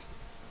young.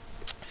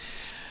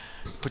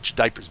 Put your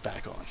diapers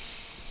back on.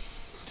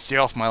 Stay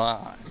off my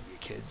line, you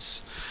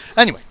kids.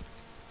 Anyway,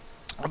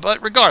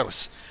 but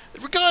regardless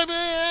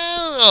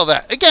all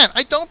that, again,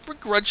 I don't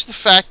begrudge the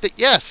fact that,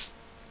 yes,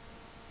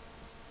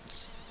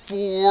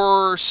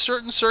 for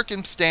certain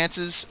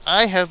circumstances,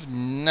 I have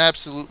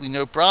absolutely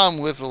no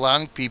problem with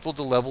allowing people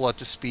to level at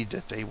the speed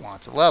that they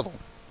want to level.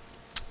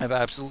 I have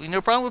absolutely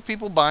no problem with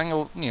people buying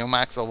a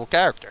max level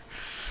character.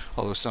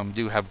 Although some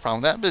do have a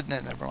problem with that,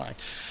 but never mind.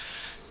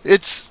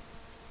 It's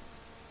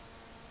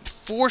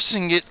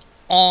forcing it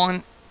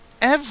on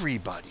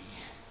everybody.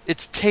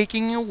 It's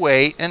taking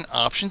away an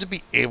option to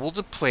be able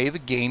to play the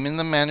game in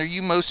the manner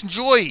you most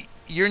enjoy.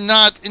 You're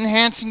not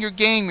enhancing your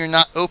game. You're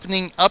not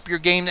opening up your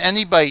game to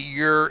anybody.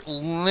 You're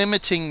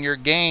limiting your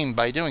game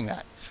by doing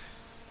that.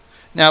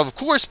 Now, of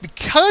course,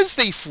 because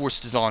they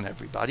forced it on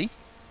everybody,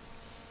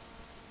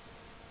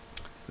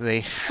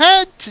 they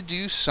had to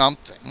do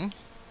something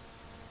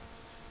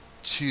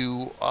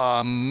to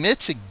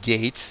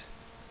mitigate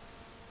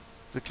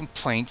the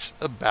complaints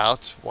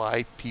about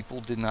why people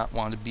did not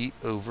want to be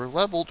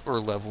over-leveled or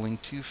leveling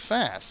too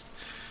fast.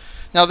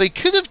 Now, they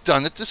could have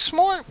done it the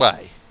smart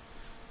way,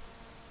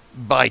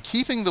 by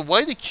keeping the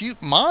White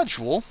Acute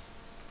module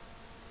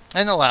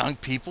and allowing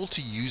people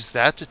to use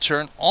that to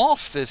turn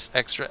off this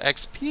extra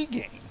XP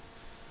gain.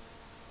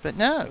 But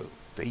no,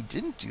 they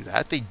didn't do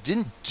that. They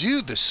didn't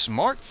do the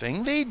smart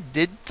thing. They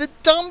did the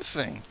dumb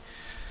thing.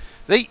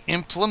 They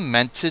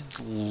implemented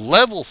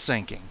level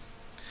syncing.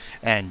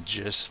 And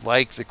just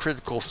like the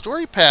critical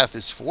story path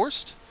is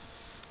forced,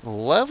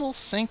 level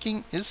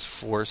syncing is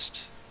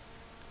forced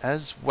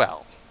as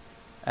well.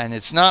 And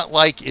it's not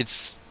like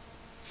it's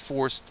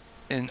forced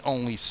in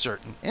only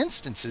certain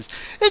instances.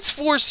 It's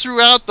forced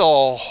throughout the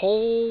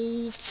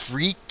whole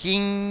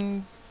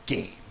freaking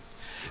game.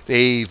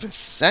 They've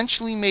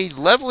essentially made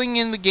leveling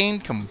in the game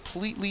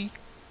completely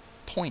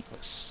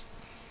pointless.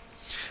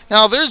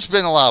 Now, there's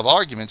been a lot of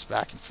arguments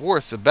back and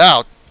forth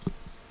about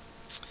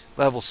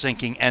level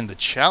syncing and the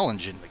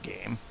challenge in the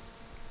game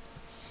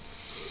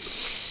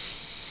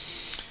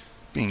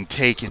being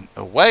taken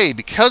away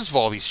because of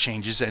all these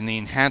changes and the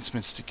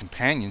enhancements to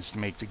companions to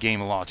make the game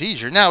a lot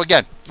easier. Now,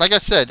 again, like I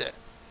said,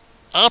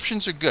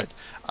 options are good.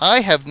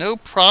 I have no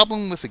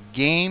problem with a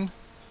game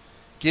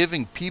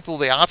giving people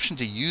the option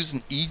to use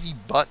an easy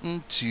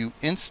button to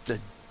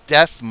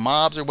insta-death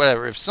mobs or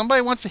whatever. If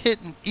somebody wants to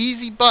hit an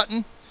easy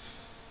button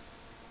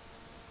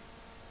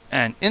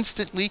and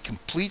instantly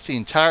complete the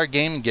entire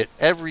game and get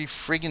every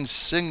friggin'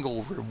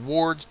 single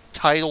reward,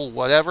 title,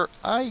 whatever,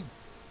 I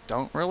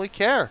don't really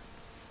care.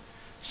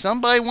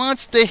 Somebody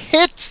wants to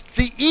hit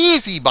the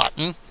easy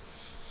button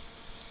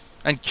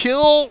and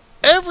kill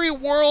every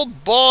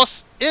world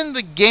boss in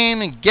the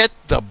game and get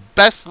the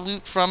best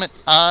loot from it,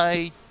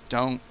 I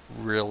don't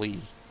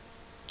really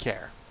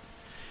care.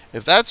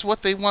 If that's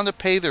what they want to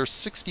pay their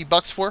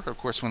 $60 for, of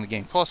course when the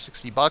game costs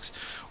 $60,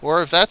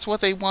 or if that's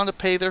what they want to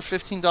pay their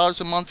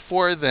 $15 a month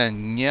for,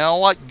 then you know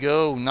what?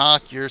 Go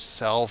knock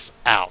yourself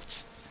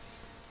out.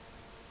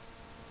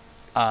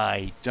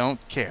 I don't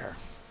care.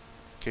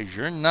 Because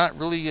you're not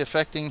really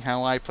affecting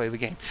how I play the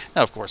game.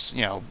 Now, of course,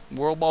 you know,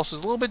 World Boss is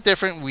a little bit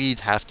different. We'd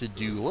have to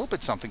do a little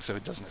bit something so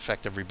it doesn't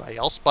affect everybody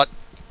else. But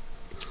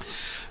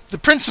the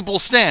principle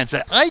stands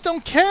that I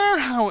don't care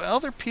how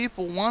other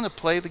people want to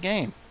play the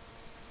game.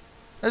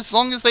 As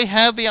long as they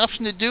have the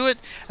option to do it,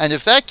 and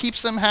if that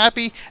keeps them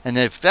happy, and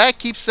if that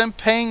keeps them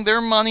paying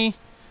their money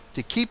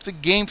to keep the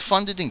game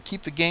funded and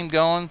keep the game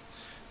going,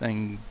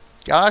 then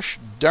gosh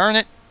darn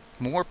it,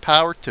 more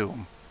power to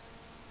them.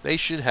 They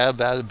should have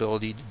that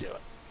ability to do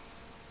it.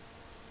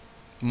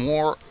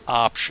 More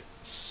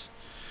options.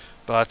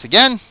 But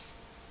again,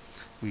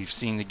 we've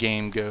seen the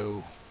game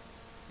go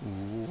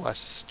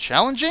less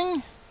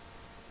challenging,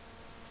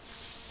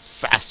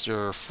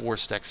 faster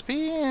forced XP,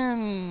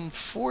 and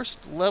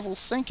forced level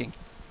syncing.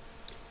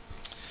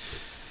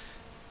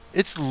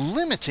 It's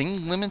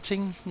limiting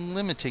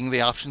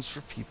the options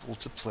for people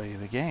to play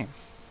the game.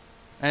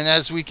 And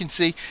as we can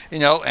see, you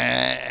know,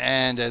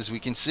 and as we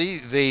can see,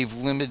 they've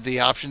limited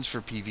the options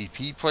for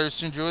PvP players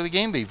to enjoy the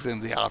game. They've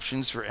limited the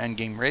options for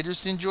endgame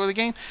raiders to enjoy the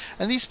game.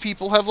 And these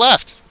people have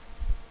left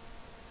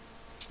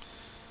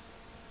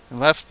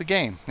the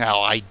game.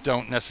 Now, I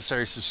don't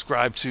necessarily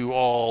subscribe to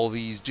all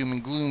these doom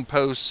and gloom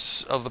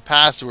posts of the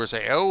past where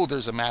say, oh,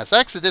 there's a mass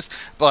exodus,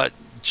 but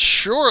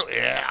surely,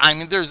 I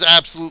mean, there's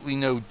absolutely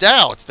no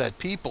doubt that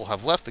people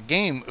have left the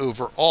game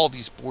over all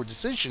these poor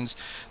decisions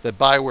that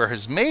BioWare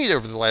has made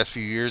over the last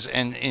few years,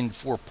 and in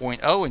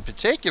 4.0 in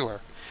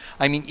particular.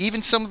 I mean,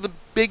 even some of the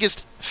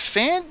biggest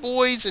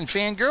fanboys and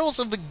fangirls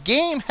of the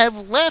game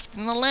have left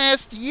in the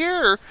last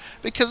year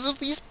because of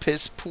these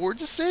piss poor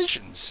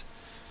decisions.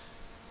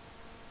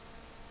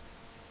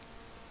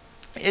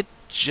 It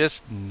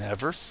just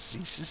never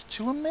ceases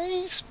to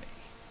amaze me.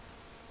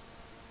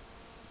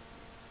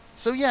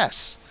 So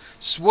yes,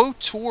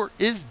 SWTOR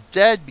is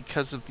dead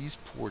because of these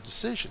poor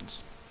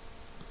decisions.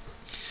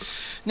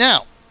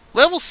 Now,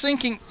 level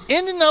syncing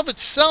in and of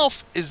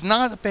itself is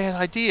not a bad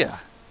idea.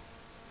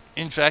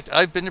 In fact,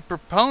 I've been a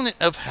proponent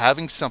of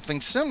having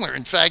something similar.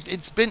 In fact,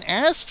 it's been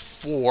asked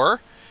for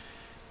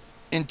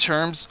in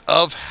terms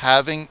of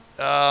having,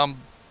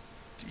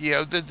 you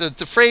know,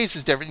 the phrase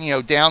is different, you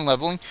know, down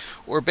leveling,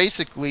 or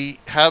basically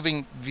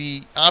having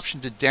the option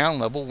to down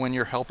level when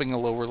you're helping a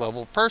lower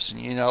level person.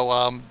 You know,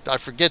 I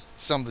forget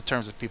some of the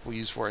terms that people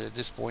use for it at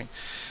this point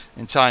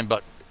in time,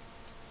 but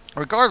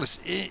regardless,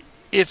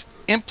 if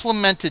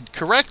implemented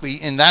correctly,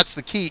 and that's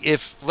the key,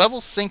 if level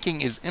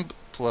syncing is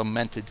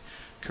implemented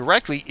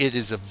correctly, it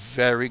is a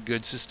very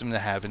good system to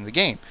have in the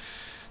game.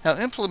 Now,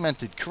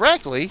 implemented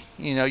correctly,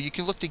 you know, you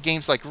can look to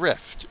games like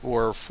Rift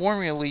or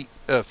formerly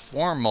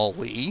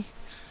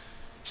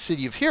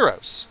City of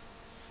Heroes.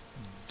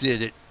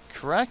 Did it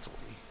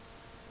correctly.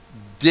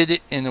 Did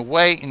it in a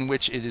way in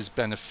which it is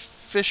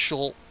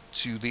beneficial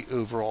to the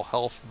overall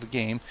health of the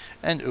game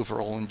and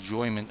overall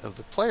enjoyment of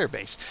the player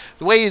base.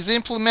 The way it's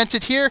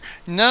implemented here,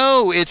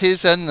 no, it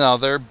is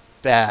another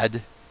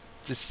bad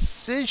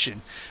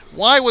decision.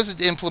 Why was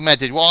it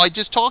implemented? Well, I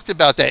just talked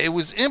about that. It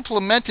was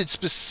implemented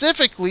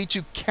specifically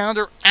to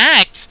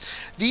counteract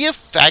the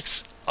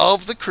effects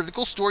of the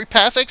critical story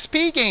path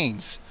XP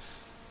gains.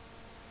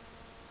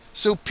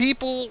 So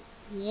people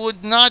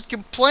would not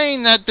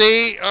complain that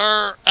they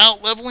are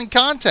out-leveling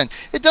content.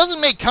 It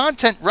doesn't make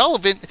content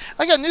relevant.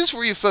 I got news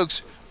for you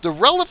folks. The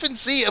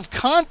relevancy of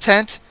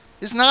content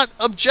is not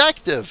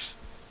objective.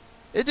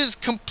 It is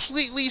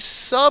completely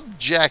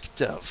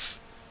subjective,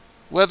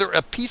 whether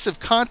a piece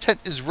of content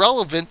is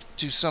relevant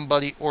to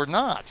somebody or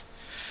not.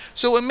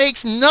 So it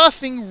makes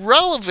nothing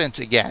relevant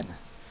again.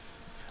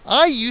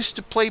 I used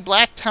to play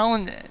Black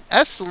Talon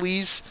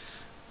Esseles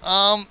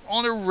on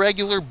a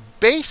regular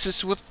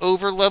basis with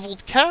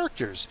over-leveled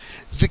characters.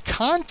 The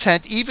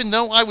content, even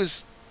though I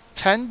was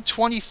 10,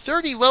 20,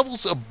 30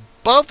 levels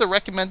above the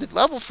recommended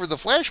level for the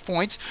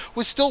flashpoints,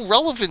 was still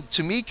relevant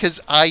to me because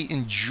I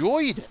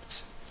enjoyed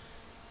it.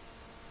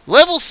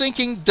 Level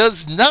syncing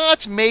does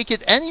not make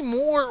it any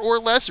more or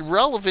less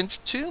relevant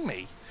to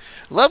me.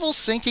 Level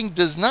syncing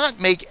does not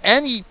make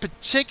any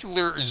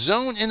particular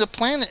zone in the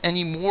planet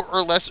any more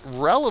or less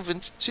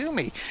relevant to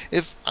me.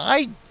 If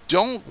I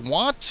don't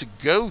want to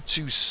go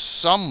to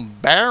some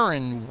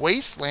barren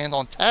wasteland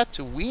on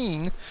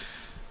Tatooine,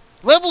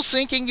 level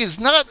syncing is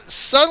not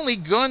suddenly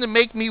going to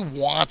make me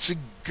want to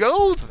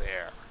go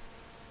there.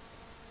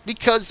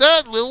 Because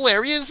that little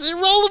area is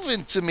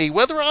irrelevant to me,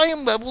 whether I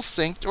am level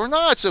synced or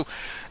not. So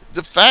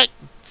the fact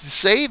to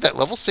say that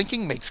level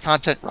syncing makes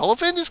content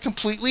relevant is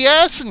completely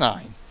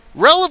asinine.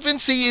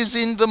 Relevancy is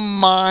in the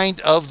mind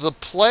of the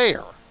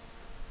player,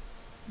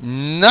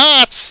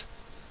 not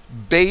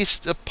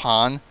based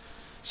upon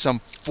some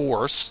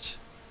forced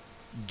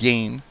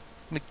game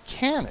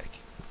mechanic.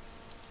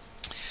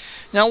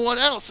 Now, what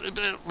else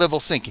about level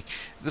syncing?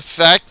 The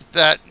fact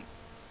that,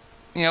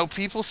 you know,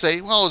 people say,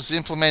 well, it's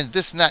implemented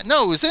this and that.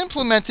 No, it was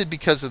implemented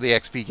because of the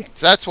XP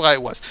gains. That's why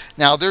it was.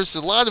 Now, there's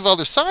a lot of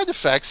other side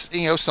effects,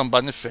 you know, some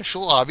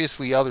beneficial,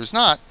 obviously others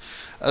not,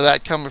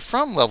 that come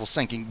from level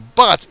syncing.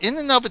 But in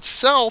and of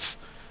itself,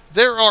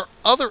 there are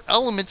other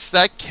elements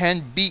that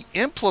can be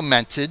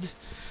implemented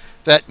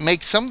that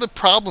make some of the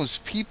problems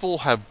people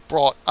have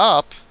brought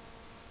up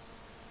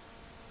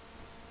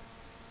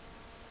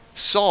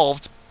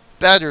solved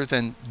better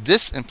than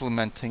this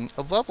implementing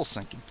of level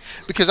syncing.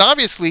 Because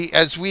obviously,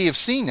 as we have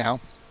seen now,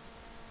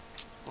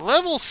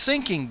 level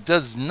syncing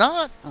does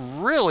not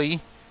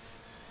really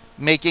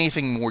make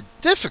anything more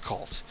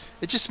difficult.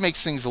 It just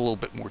makes things a little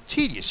bit more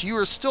tedious. You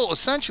are still,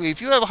 essentially,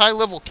 if you have a high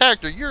level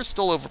character, you're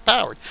still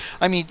overpowered.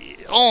 I mean,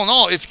 all in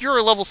all, if you're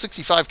a level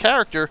 65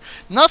 character,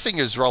 nothing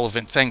is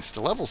relevant thanks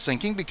to level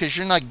syncing because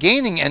you're not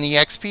gaining any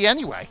XP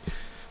anyway.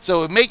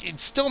 So it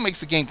still makes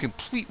the game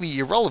completely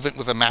irrelevant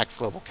with a max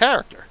level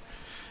character.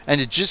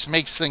 And it just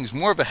makes things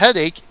more of a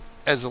headache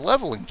as a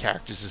leveling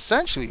character is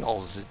essentially all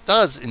it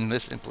does in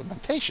this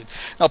implementation.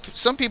 Now,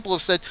 some people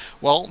have said,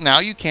 well, now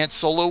you can't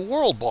solo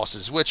world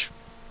bosses, which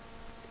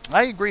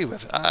I agree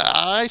with.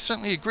 I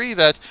certainly agree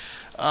that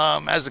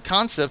as a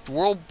concept,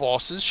 world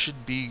bosses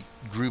should be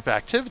group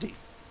activity.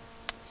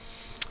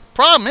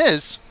 Problem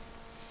is,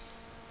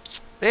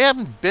 they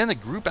haven't been a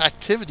group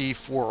activity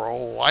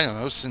for, I don't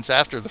know, since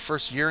after the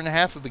first year and a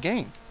half of the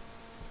game.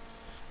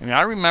 I mean,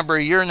 I remember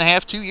a year and a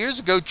half, 2 years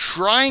ago,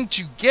 trying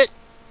to get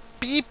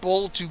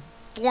people to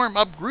form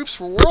up groups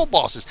for world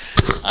bosses.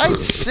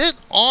 I'd sit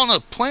on a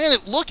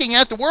planet looking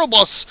at the world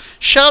boss,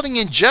 shouting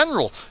in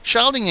general,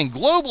 shouting in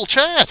global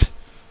chat,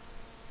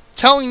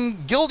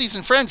 telling guildies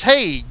and friends,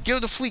 hey, go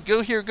to fleet,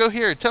 go here,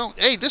 tell them,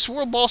 hey, this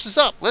world boss is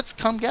up, let's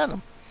come get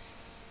him.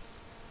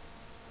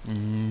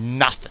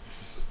 Nothing.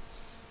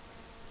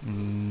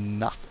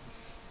 Nothing.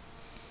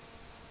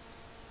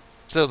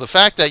 So the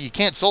fact that you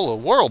can't solo a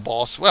world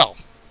boss, well,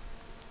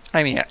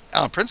 I mean,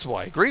 on principle,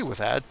 I agree with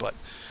that, but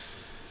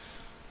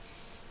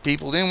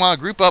people didn't want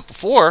to group up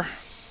before.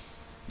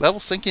 Level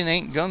syncing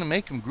ain't going to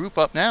make them group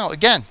up now.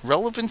 Again,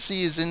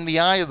 relevancy is in the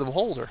eye of the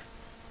beholder.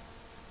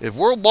 If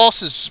world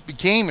bosses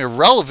became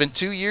irrelevant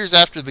 2 years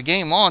after the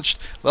game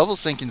launched, level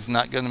syncing is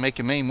not going to make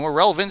them any more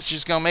relevant. It's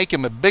just going to make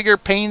them a bigger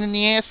pain in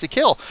the ass to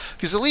kill.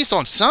 Because at least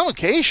on some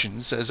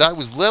occasions, as I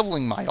was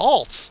leveling my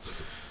alts,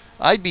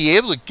 I'd be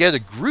able to get a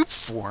group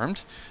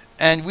formed,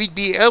 and we'd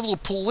be able to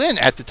pull in,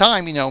 at the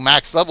time, you know,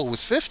 max level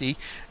was 50,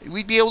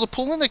 we'd be able to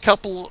pull in a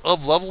couple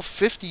of level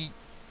 50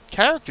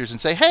 characters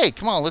and say, hey,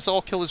 come on, let's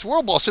all kill this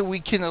world boss, so we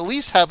can at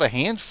least have a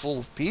handful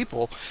of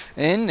people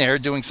in there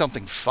doing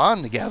something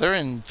fun together,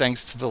 and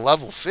thanks to the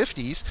level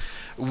 50s,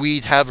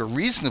 we'd have a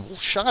reasonable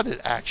shot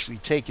at actually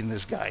taking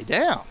this guy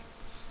down.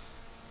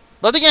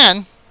 But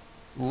again,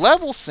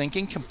 level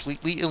syncing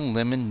completely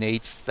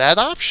eliminates that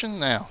option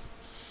now.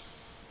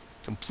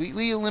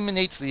 Completely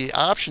eliminates the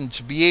option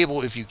to be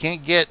able, if you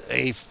can't get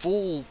a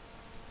full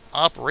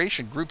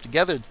operation group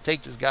together to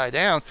take this guy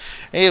down,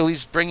 hey, at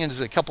least bring in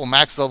a couple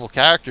max level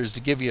characters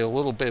to give you a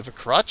little bit of a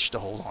crutch to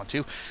hold on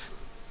to.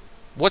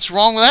 What's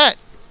wrong with that?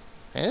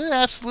 There's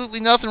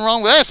absolutely nothing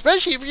wrong with that,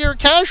 especially if you're a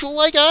casual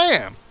like I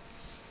am.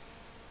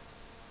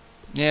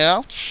 You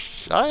know,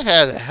 I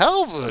had a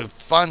hell of a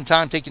fun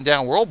time taking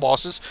down world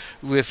bosses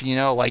with, you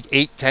know, like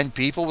 8-10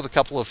 people with a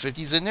couple of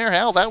 50s in there.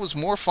 Hell, that was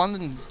more fun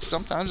than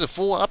sometimes a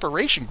full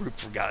operation group,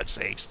 for God's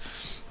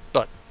sakes.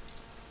 But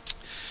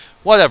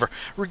whatever.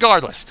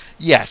 Regardless,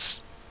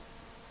 yes,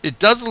 it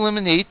does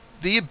eliminate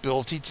the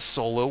ability to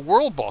solo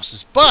world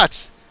bosses,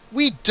 but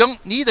we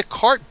don't need a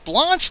carte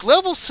blanche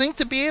level sync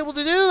to be able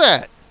to do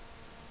that.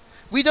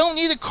 We don't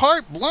need a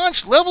carte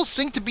blanche level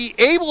sync to be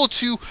able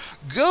to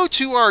go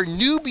to our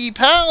newbie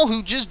pal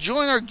who just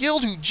joined our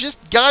guild, who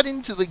just got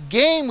into the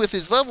game with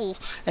his level,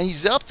 and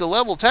he's up to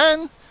level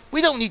 10.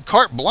 We don't need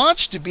carte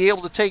blanche to be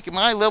able to take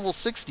my level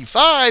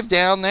 65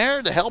 down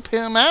there to help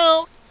him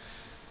out.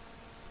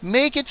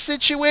 Make it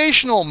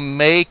situational.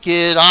 Make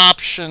it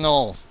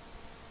optional.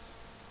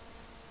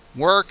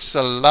 Works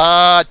a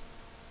lot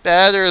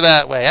better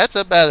that way. That's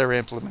a better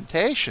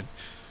implementation.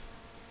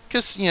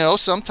 Because,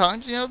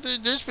 sometimes,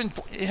 there's been,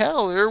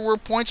 hell, there were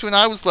points when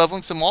I was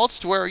leveling some alts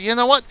to where, you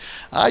know what,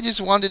 I just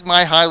wanted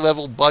my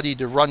high-level buddy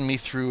to run me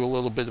through a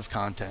little bit of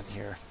content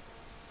here.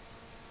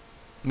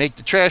 Make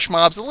the trash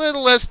mobs a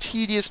little less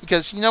tedious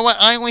because, you know what,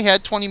 I only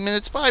had 20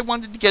 minutes, but I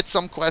wanted to get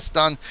some quest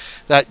done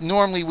that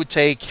normally would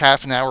take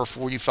half an hour,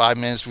 45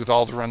 minutes with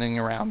all the running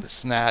around,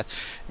 this and that,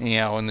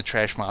 and the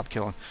trash mob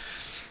killing.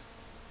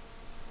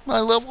 My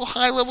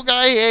high-level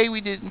guy, hey, we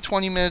did it in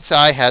 20 minutes.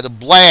 I had a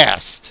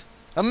blast.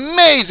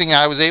 Amazing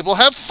I was able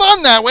to have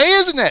fun that way,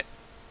 isn't it?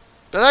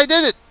 But I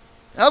did it.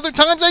 Other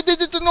times I did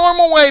it the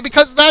normal way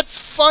because that's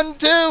fun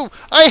too.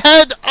 I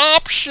had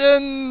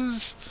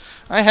options.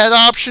 I had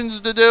options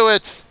to do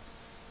it.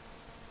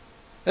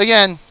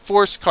 Again,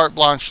 forced carte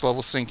blanche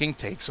level syncing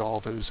takes all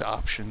those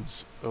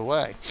options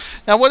away.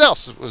 Now, what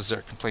else was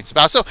there complaints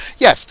about? So,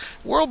 yes,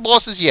 world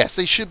bosses, yes,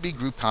 they should be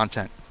group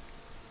content.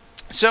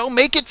 So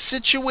make it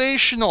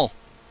situational.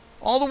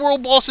 All the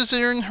world bosses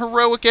are in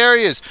heroic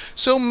areas.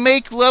 So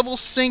make level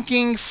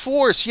syncing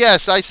forced.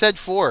 Yes, I said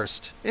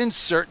forced. In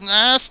certain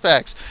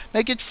aspects.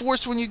 Make it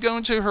forced when you go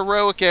into a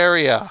heroic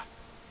area.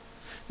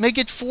 Make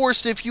it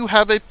forced if you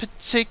have a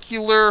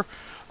particular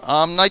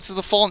Knights of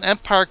the Fallen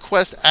Empire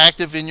quest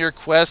active in your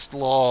quest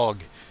log.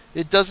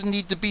 It doesn't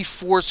need to be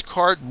forced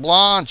carte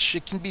blanche.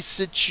 It can be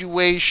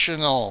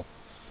situational.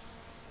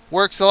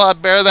 Works a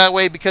lot better that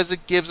way because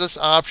it gives us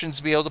options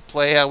to be able to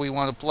play how we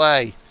want to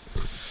play.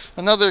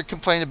 Another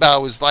complaint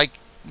about was like,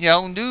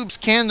 noobs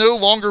can no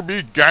longer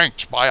be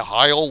ganked by a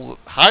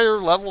higher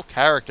level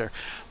character.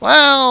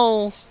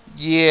 Well,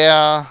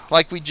 yeah,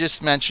 like we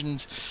just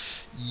mentioned,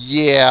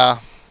 yeah,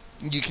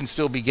 you can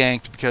still be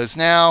ganked because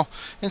now,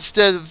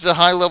 instead of the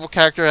high level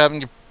character having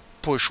to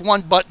push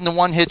one button to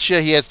one hit you,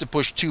 he has to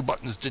push two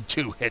buttons to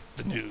two hit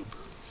the noob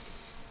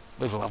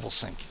with a level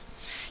sync.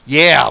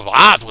 Yeah,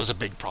 that was a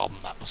big problem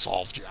that was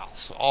solved,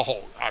 yes.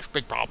 Oh, gosh,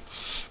 big problem.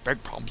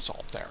 Big problem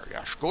solved there,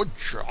 yes. Good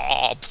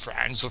job,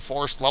 fans of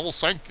forced level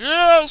sync.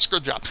 Yes,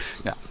 good job.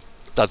 Now,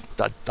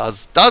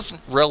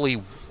 doesn't really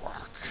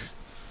work.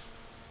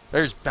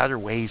 There's better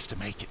ways to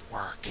make it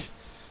work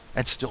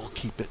and still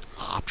keep it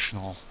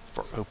optional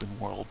for open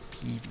world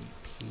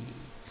PvP.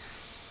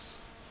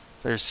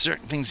 There's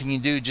certain things you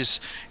can do,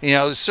 just,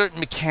 there's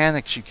certain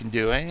mechanics you can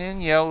do.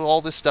 And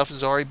all this stuff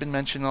has already been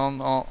mentioned on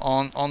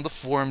the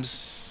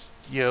forums,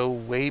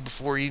 way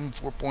before even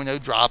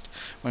 4.0 dropped,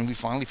 when we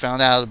finally found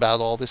out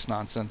about all this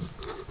nonsense.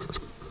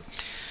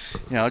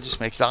 Just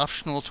make it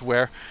optional to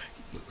where,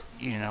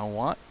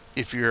 what,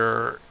 if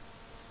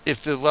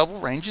the level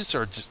ranges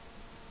are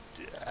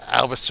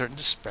out of a certain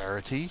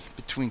disparity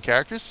between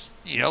characters,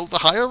 the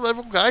higher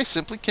level guy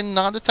simply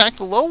cannot attack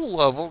the lower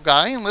level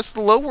guy unless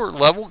the lower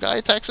level guy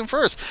attacks him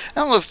first.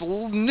 Now, if the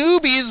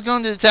newbie is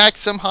going to attack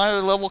some higher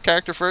level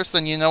character first,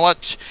 then you know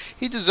what?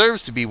 He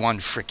deserves to be one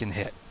freaking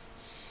hit.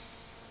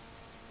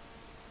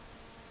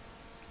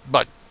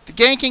 But the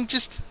ganking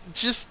just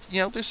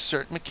there's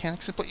certain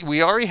mechanics in play.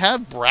 We already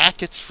have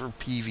brackets for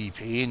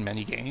PvP in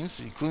many games,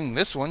 including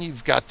this one.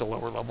 You've got the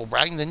lower level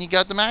bracket, and then you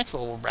got the max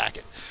level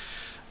bracket.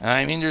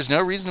 I mean, there's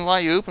no reason why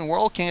your open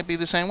world can't be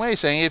the same way,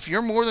 saying if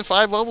you're more than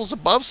 5 levels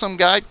above some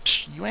guy,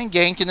 you ain't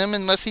ganking him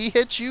unless he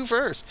hits you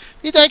first.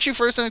 If he attacks you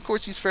first, then of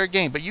course he's fair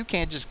game, but you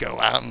can't just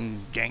go out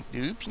and gank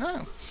noobs.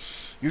 No,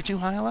 you're too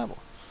high a level.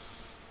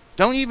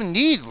 Don't even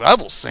need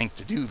level sync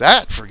to do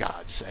that, for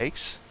God's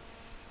sakes.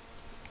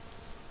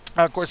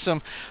 Of course,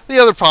 the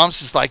other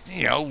problems is like,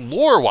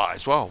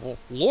 lore-wise. Well,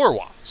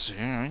 lore-wise,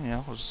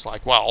 it's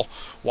like, well,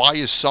 why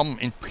is some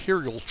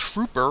Imperial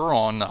trooper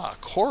on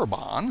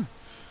Korriban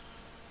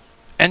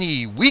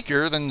any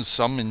weaker than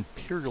some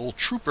Imperial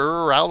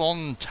trooper out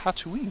on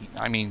Tatooine?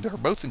 I mean, they're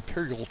both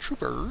Imperial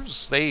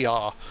troopers. They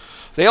all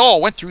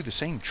went through the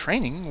same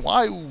training.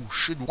 Why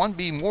should one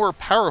be more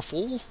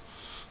powerful,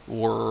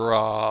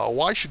 or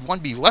why should one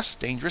be less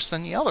dangerous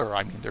than the other?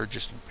 I mean, they're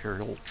just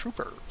Imperial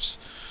troopers.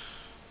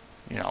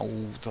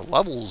 The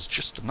level's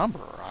just a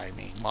number. I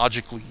mean,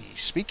 logically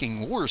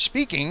speaking, lore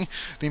speaking,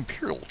 the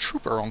Imperial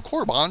trooper on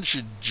Korriban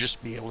should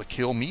just be able to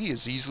kill me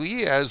as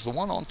easily as the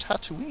one on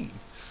Tatooine.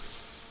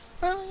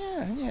 Well,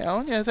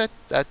 yeah, that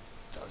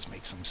does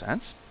make some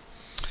sense.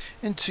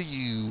 Until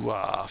you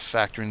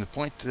factor in the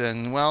point,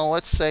 then, well,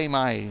 let's say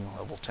my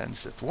level 10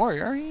 Sith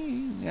Warrior,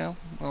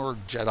 or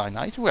Jedi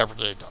Knight, whoever,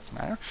 it doesn't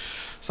matter.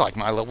 It's like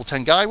my level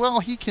 10 guy,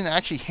 well, he can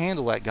actually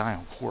handle that guy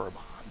on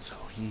Korriban. So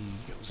he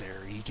goes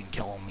there, he can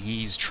kill him.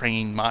 He's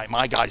trained,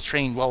 my guy's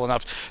trained well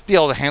enough to be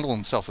able to handle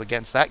himself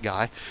against that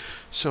guy.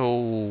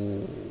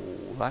 So,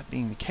 that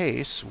being the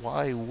case,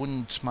 why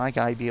wouldn't my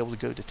guy be able to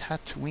go to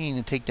Tatooine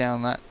and take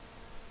down that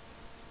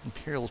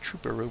Imperial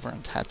trooper over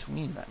on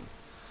Tatooine then?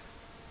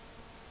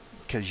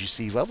 Because you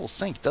see, level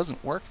sync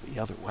doesn't work the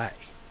other way.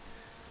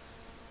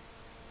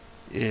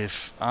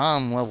 If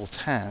I'm level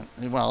 10,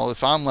 well,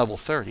 if I'm level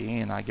 30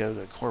 and I go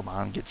to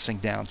Korriban and get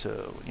synced down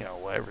to,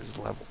 whatever is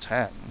level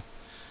 10,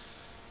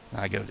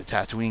 I go to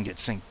Tatooine, get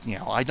synced,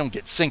 I don't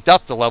get synced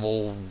up to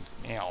level,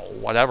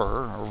 whatever.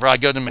 Or if I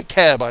go to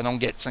McKeb, I don't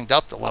get synced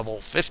up to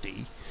level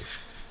 50.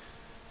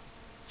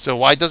 So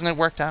why doesn't it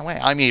work that way?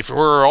 I mean, if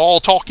we're all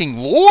talking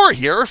lore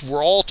here, if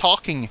we're all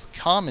talking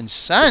common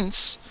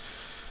sense,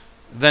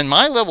 then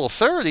my level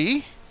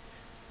 30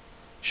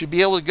 should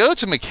be able to go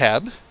to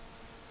McKeb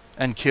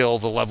and kill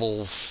the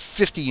level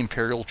 50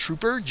 Imperial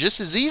Trooper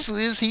just as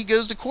easily as he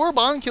goes to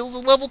Korriban and kills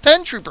the level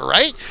 10 Trooper,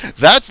 right?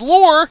 That's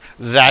lore.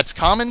 That's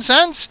common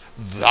sense.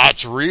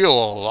 That's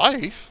real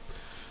life.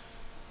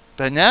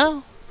 But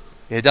no,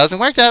 it doesn't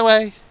work that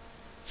way.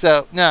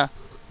 So, no.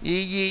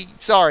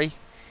 Sorry.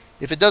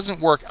 If it doesn't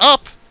work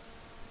up,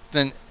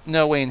 then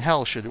no way in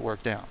hell should it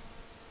work down.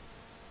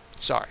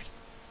 Sorry.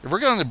 If we're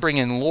going to bring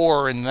in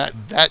lore and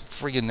that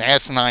friggin'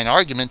 asinine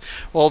argument,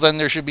 well, then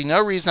there should be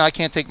no reason I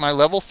can't take my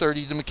level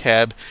 30 to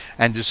McKeb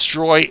and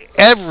destroy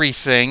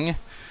everything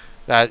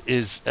that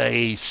is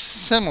a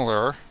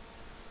similar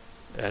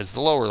as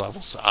the lower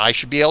levels. I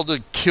should be able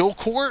to kill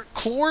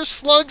core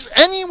slugs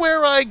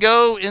anywhere I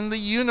go in the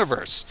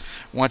universe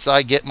once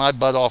I get my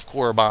butt off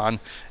Korriban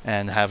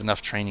and have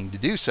enough training to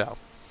do so,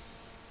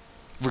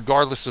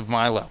 regardless of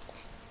my level.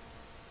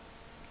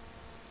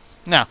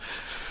 Now,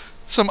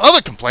 some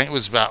other complaint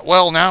was about,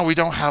 well, now we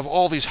don't have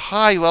all these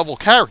high-level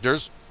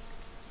characters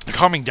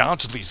coming down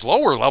to these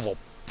lower-level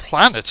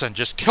planets and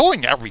just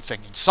killing everything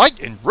in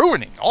sight and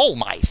ruining all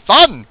my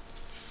fun.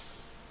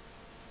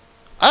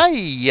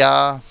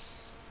 I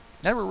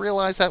never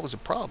realized that was a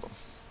problem.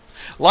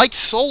 Like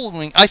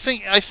soloing, I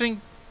think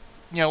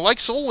like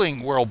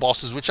soloing world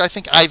bosses, which I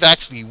think I've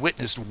actually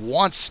witnessed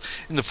once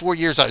in the 4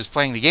 years I was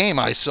playing the game.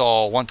 I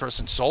saw one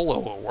person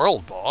solo a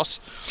world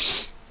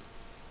boss.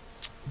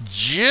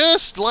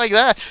 Just like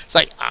that. It's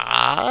like,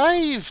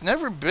 I've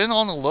never been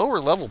on a lower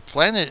level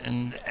planet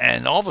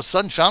and all of a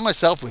sudden found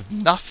myself with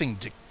nothing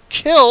to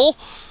kill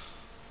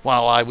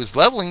while I was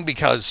leveling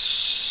because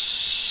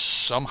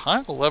some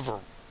high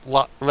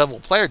level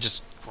player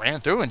just ran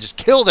through and just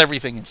killed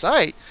everything in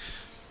sight.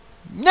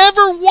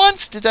 Never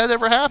once did that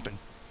ever happen.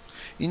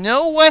 You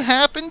know what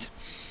happened?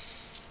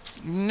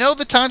 You know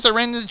the times I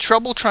ran into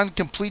trouble trying to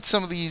complete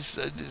some of these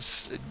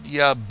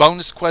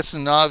bonus quests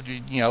and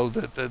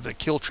the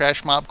kill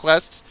trash mob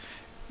quests?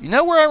 You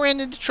know where I ran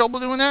into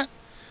trouble doing that?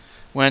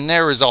 When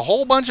there was a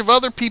whole bunch of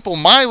other people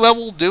my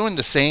level doing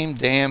the same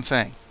damn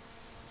thing.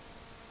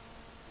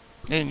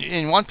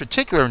 In one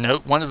particular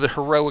note, one of the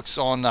heroics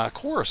on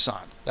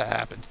Coruscant that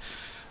happened.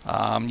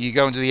 You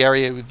go into the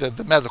area with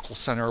the medical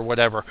center or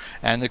whatever,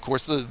 and of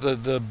course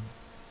the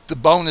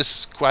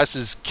bonus quest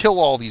is kill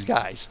all these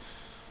guys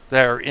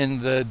that are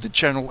in the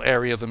general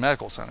area of the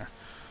medical center.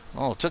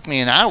 Well, it took me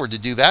an hour to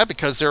do that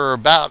because there were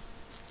about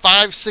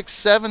 5, 6,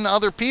 7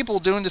 other people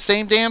doing the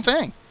same damn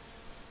thing.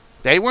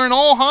 They weren't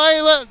all high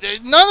level.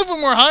 None of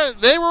them were high.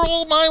 They were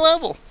all my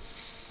level.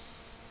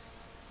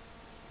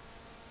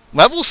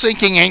 Level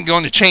syncing ain't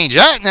going to change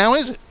that now,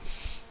 is it?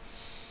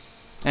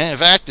 And in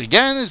fact,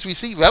 again, as we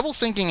see, level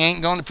syncing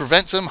ain't going to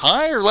prevent some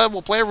higher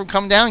level player from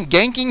coming down and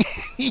ganking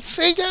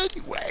anything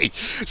anyway.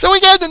 So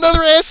we got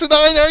another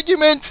asinine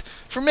argument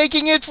for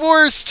making it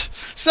forced.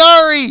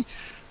 Sorry,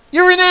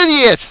 you're an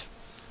idiot.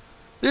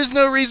 There's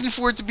no reason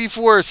for it to be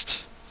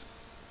forced.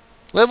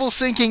 Level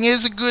syncing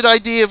is a good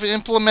idea if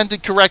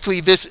implemented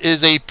correctly. This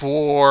is a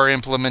poor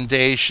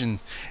implementation.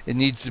 It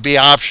needs to be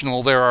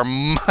optional. There are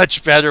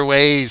much better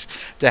ways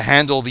to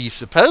handle these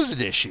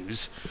supposed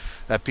issues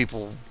that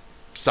people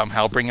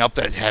somehow bring up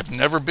that have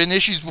never been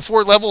issues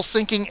before level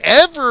syncing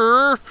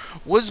ever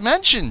was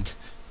mentioned.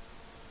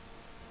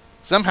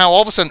 Somehow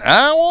all of a sudden,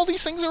 all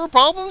these things are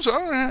problems?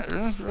 I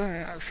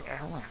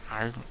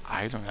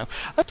don't know.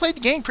 I played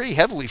the game pretty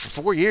heavily for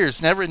 4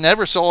 years.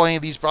 Never saw any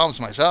of these problems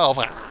myself.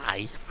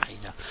 I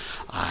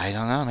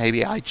don't know.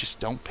 Maybe I just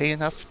don't pay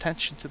enough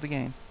attention to the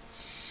game.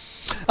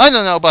 I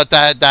don't know about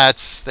that.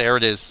 There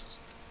it is.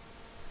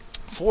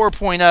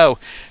 4.0.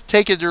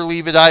 Take it or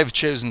leave it. I've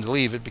chosen to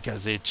leave it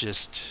because it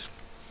just...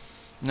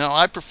 No,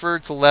 I prefer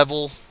to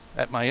level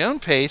at my own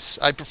pace.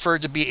 I prefer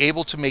to be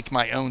able to make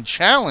my own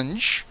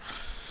challenge.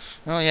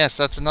 Oh, yes,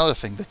 that's another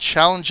thing. The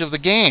challenge of the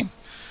game.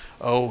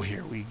 Oh,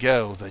 here we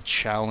go. The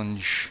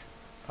challenge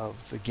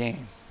of the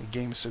game. The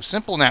game is so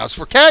simple now. It's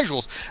for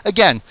casuals.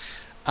 Again,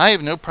 I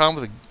have no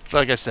problem with,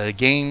 like I said, a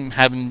game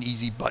having an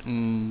easy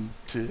button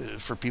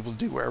for people to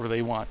do wherever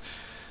they want.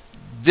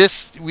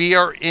 We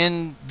are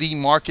in the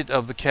market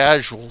of the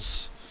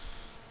casuals.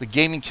 The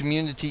gaming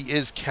community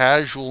is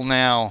casual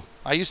now.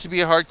 I used to be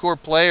a hardcore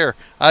player.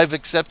 I've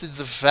accepted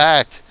the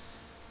fact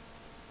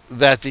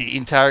that the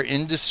entire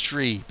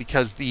industry,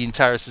 because the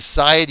entire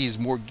society is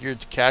more geared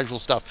to casual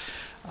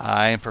stuff.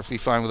 I am perfectly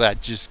fine with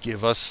that. Just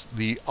give us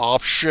the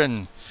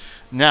option.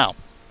 Now,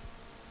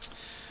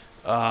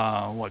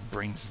 what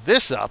brings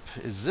this up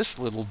is this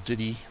little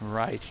ditty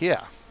right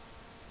here.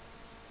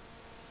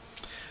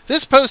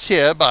 This post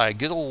here by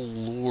good old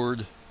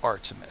Lord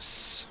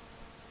Artemis.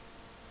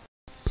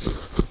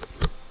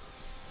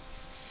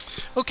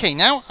 Okay,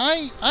 now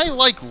I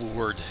like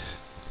Lord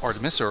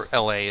Artemis, or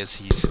LA as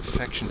he's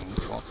affectionately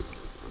called.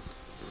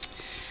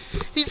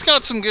 He's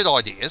got some good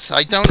ideas.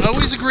 I don't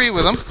always agree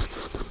with him,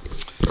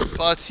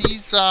 but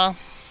he's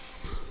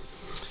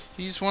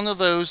He's one of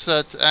those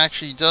that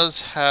actually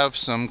does have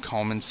some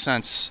common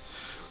sense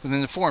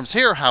within the forums.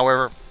 Here,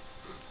 however,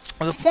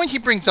 the point he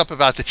brings up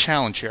about the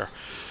challenge here,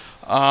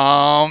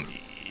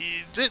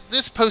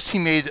 this post he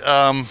made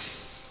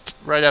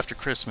right after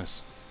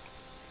Christmas,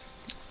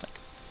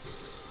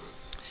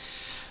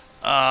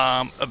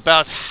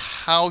 about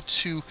how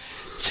to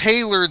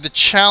tailor the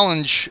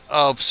challenge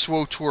of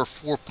SWTOR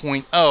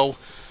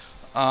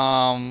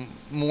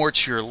 4.0 more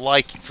to your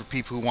liking for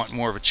people who want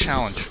more of a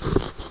challenge.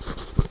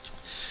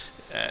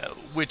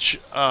 Which,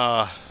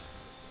 let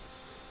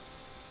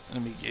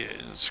me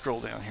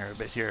scroll down here a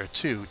bit here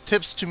too.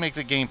 Tips to make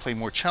the gameplay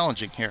more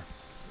challenging here.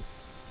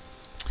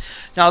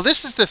 Now,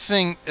 this is the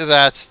thing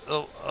that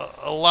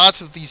a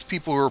lot of these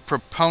people who are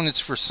proponents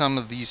for some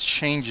of these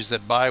changes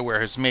that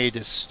BioWare has made,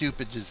 as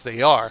stupid as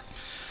they are,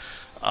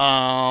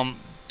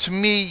 to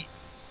me,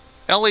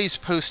 LA's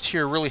post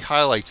here really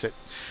highlights it.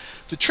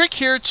 The trick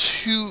here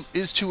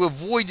is to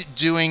avoid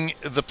doing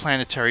the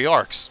planetary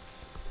arcs.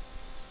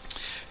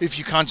 If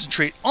you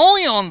concentrate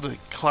only on the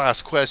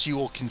class quest, you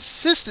will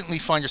consistently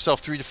find yourself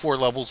 3 to 4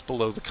 levels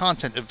below the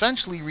content,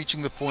 eventually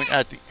reaching the point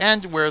at the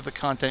end where the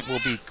content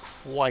will be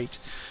quite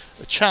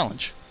a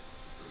challenge.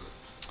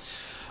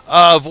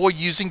 Avoid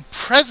using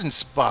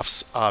presence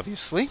buffs,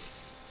 obviously,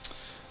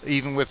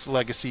 even with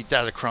legacy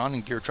Datacron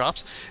and gear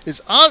drops.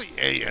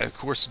 Of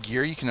course,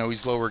 gear, you can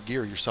always lower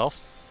gear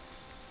yourself.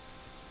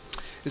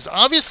 It's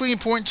obviously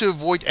important to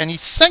avoid any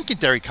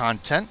secondary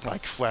content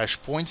like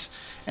flashpoints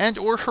and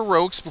or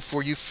heroics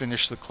before you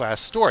finish the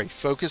class story.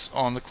 Focus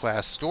on the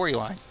class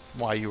storyline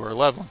while you are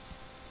leveling.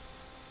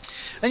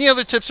 Any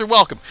other tips are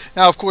welcome.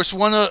 Now, of course,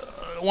 one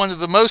of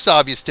the most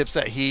obvious tips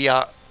that he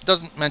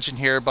doesn't mention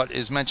here, but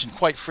is mentioned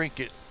quite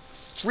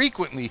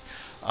frequently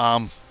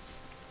on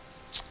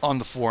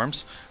the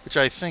forums, which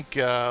I think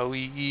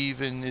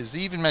is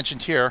even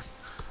mentioned here.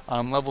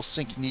 Level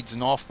sync needs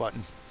an off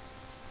button.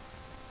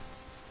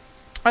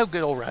 Oh,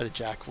 good old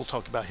Ratajack. We'll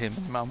talk about him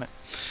in a moment.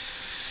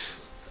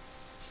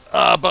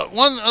 But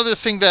one other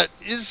thing that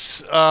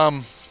is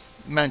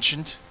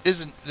mentioned,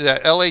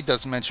 that LA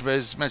doesn't mention, but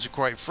is mentioned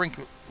quite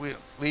frequently,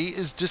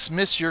 is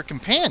dismiss your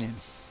companion.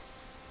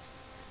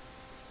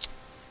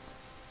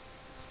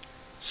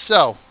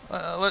 So,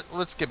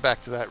 let's get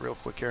back to that real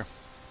quick here.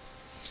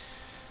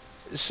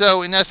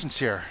 So, in essence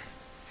here,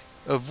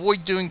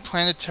 avoid doing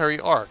planetary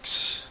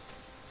arcs.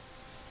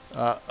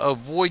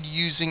 Avoid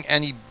using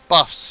any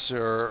buffs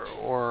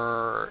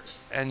or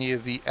any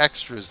of the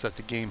extras that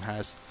the game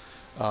has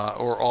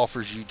or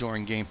offers you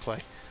during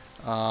gameplay.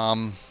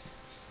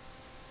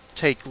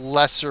 Take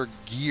lesser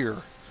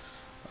gear.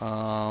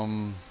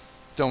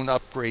 Don't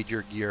upgrade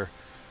your gear.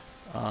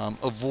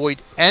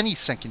 Avoid any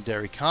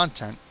secondary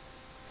content.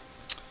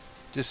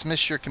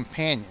 Dismiss your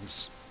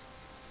companions.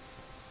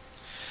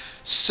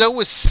 So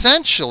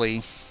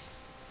essentially,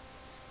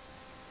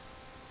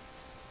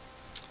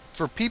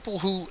 for people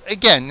who,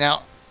 again,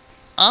 now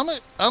I'm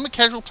a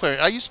casual player.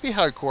 I used to be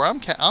hardcore.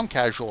 I'm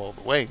casual all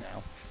the way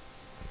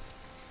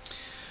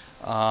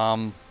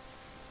now.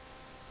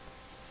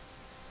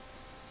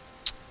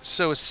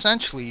 So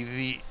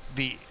essentially,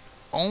 the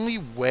only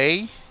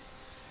way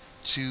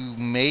to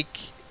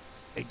make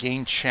a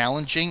game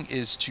challenging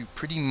is to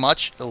pretty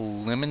much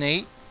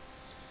eliminate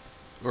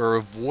or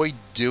avoid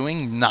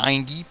doing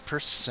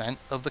 90%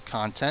 of the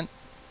content,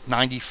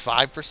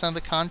 95% of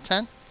the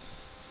content.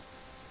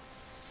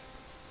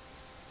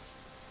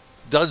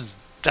 Does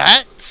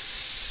that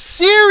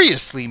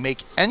seriously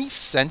make any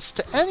sense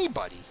to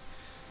anybody?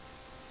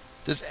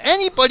 Does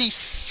anybody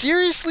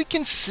seriously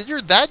consider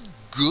that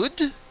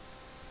good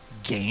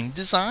game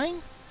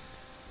design?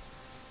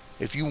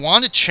 If you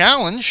want a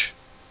challenge,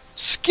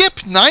 skip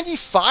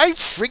 95%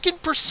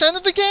 freaking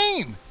of the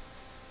game.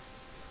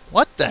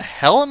 What the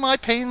hell am I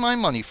paying my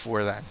money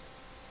for then?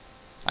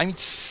 I mean,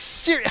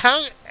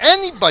 how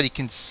anybody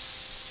can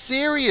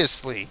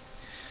seriously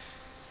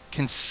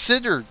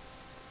consider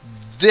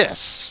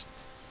this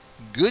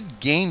good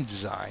game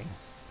design?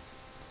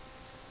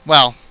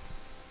 Well,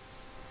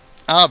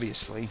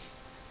 obviously,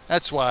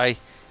 that's why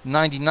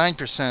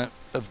 99%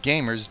 of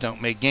gamers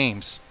don't make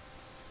games,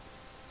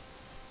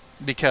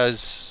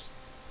 because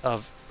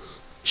of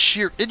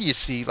sheer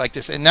idiocy like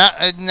this. And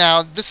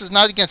now this is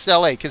not against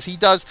LA, because he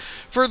does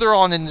further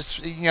on in this,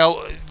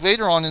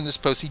 later on in this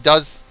post, he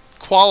does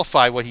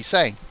qualify what he's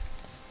saying.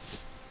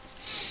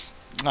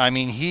 I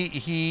mean,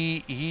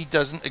 he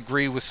doesn't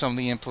agree with some of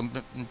the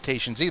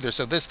implementations either.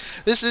 So this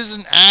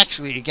isn't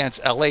actually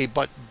against LA,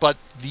 but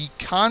the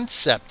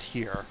concept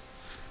here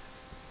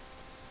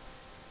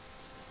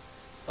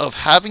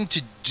of having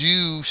to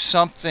do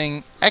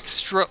something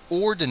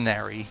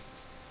extraordinary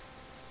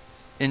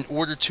in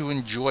order to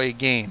enjoy a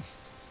game,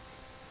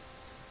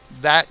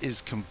 that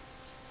is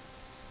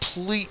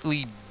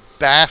completely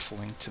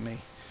baffling to me.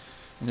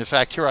 And in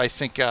fact, here I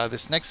think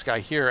this next guy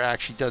here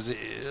actually does it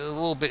a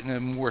little bit in a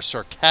more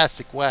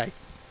sarcastic way.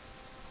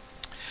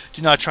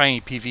 Do not try any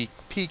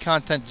PvP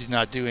content. Do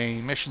not do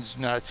any missions.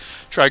 Do not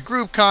try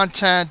group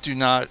content. Do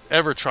not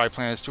ever try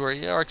Planet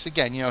Story arcs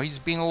again. You know, he's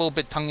being a little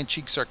bit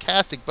tongue-in-cheek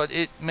sarcastic, but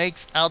it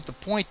makes out the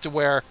point to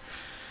where,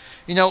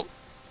 you know,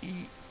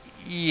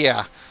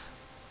 yeah,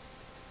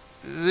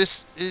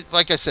 this is,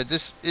 like I said,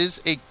 this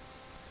is a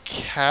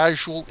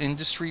casual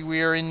industry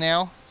we are in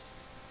now.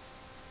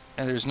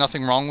 And there's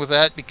nothing wrong with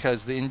that,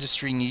 because the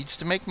industry needs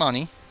to make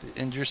money.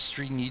 The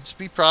industry needs to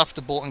be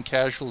profitable, and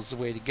casual is the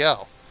way to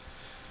go.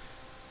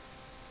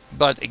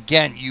 But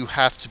again, you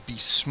have to be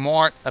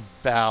smart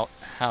about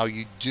how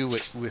you do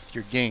it with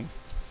your game.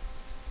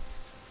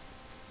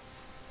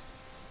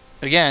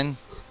 Again,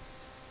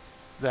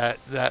 that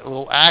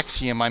little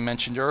axiom I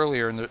mentioned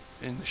earlier in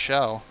the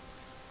show.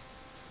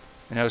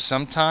 You know,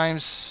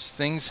 sometimes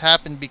things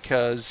happen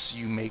because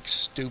you make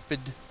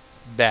stupid,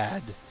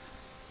 bad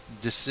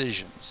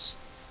decisions.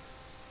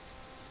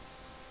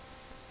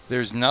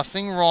 There's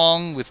nothing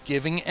wrong with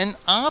giving an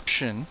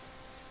option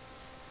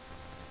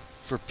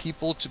for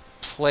people to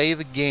play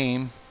the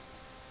game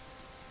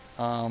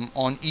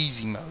on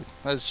easy mode.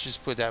 Let's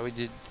just put that, we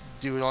did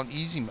do it on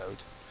easy mode.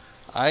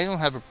 I don't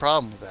have a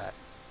problem with that.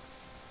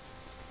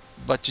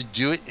 But to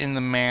do it in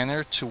the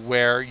manner to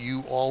where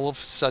you all of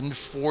a sudden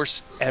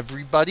force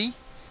everybody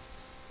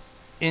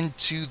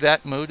into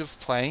that mode of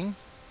playing,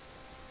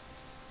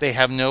 they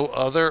have no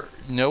other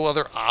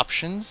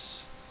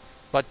options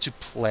but to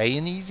play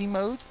in easy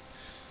mode,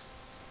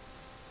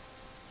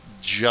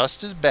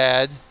 just as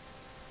bad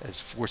as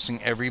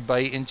forcing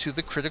everybody into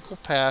the critical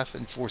path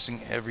and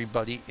forcing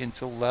everybody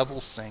into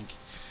level sync.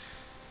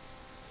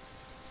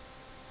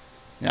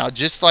 Now,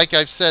 just like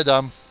I've said,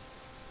 let's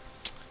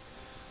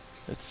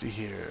see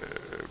here,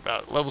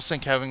 about level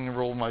sync having the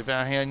role in my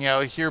hand. You know,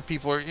 here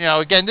people are, you know,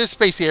 again, this is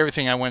basically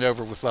everything I went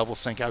over with level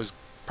sync. I was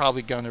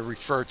probably going to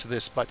refer to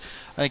this, but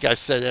I think I've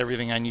said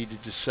everything I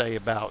needed to say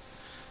about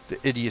the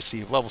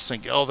idiocy of level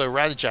sync. Although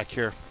Radajack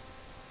here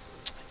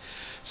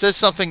says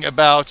something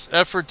about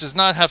effort does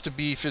not have to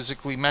be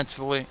physically,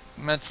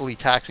 mentally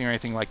taxing or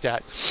anything like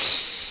that.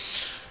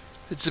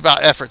 It's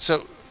about effort.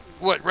 So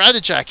what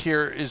Radajack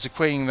here is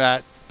equating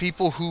that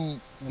people who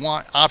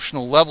want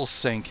optional level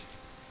sync,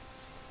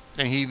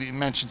 and he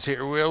mentions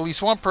here, well, at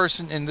least one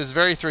person in this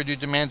very thread who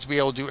demands to be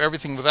able to do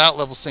everything without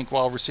level sync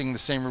while receiving the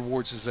same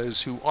rewards as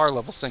those who are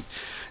level sync.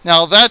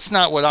 Now, that's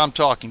not what I'm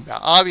talking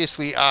about.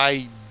 Obviously,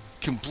 I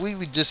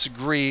completely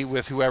disagree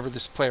with whoever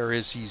this player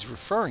is he's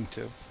referring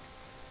to.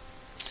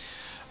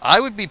 I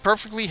would be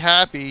perfectly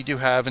happy to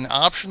have an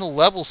optional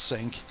level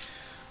sync,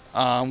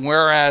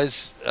 whereby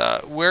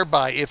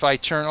if I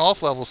turn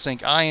off level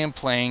sync, I am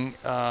playing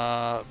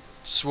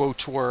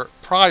SWTOR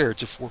prior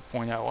to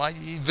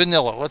 4.0.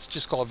 Vanilla, let's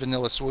just call it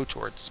vanilla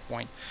SWTOR at this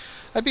point.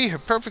 I'd be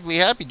perfectly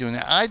happy doing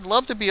that. I'd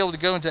love to be able to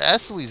go into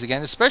SLEs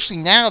again, especially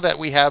now that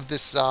we have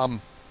this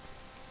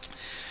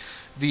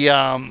the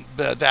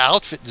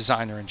outfit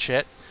designer and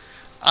shit.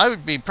 I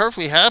would be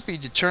perfectly happy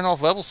to turn off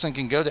level sync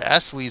and go to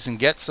SLEs and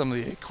get some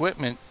of the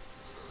equipment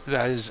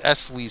that is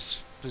SLE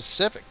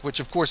specific, which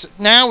of course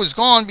now is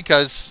gone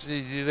because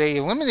they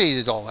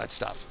eliminated all that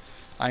stuff.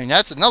 I mean,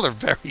 that's another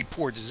very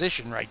poor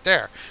decision right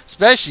there,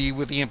 especially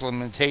with the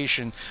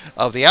implementation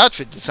of the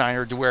outfit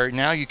designer, to where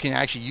now you can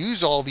actually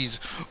use all these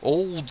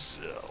old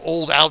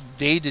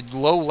outdated,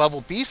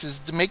 low-level pieces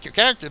to make your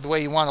character the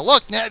way you want to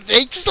look. Now,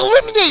 they just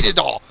eliminated it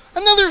all.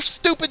 Another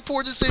stupid,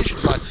 poor decision.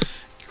 But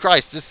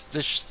Christ,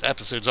 this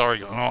episode's already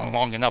going on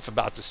long enough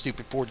about the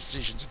stupid, poor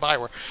decisions of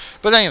Bioware.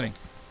 But anyway,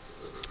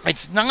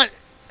 it's not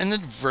an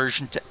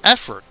aversion to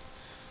effort.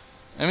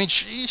 I mean,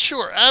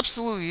 sure,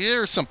 absolutely,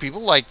 there are some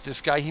people like this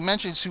guy he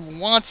mentions who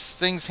wants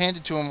things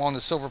handed to him on a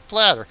silver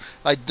platter.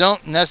 I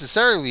don't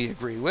necessarily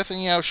agree with,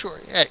 and, you know, sure,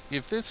 hey,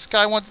 if this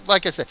guy wants,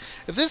 like I said,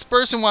 if this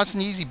person wants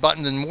an easy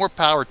button, then more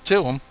power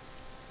to him,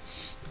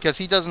 because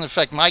he doesn't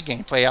affect my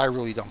gameplay. I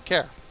really don't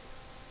care.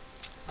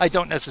 I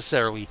don't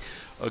necessarily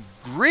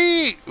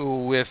agree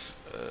with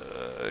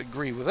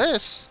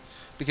this,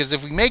 because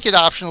if we make it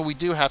optional, we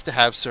do have to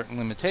have certain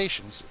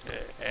limitations,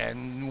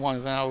 and one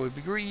of them I would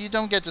agree, you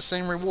don't get the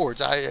same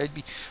rewards. I'd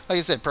be, like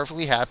I said,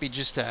 perfectly happy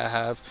just to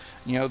have,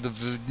 you know, the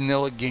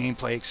vanilla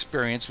gameplay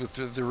experience with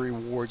the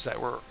rewards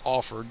that were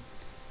offered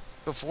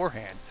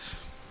beforehand.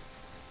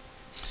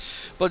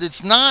 But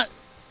it's not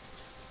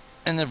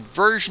an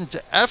aversion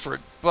to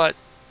effort, but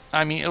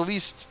I mean, at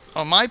least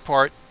on my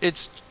part,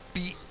 it's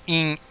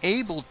being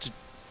able to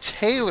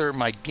tailor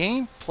my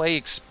gameplay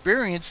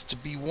experience to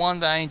be one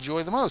that I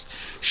enjoy the most.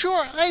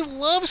 Sure, I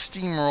love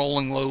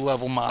steamrolling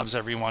low-level mobs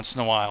every once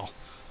in a while.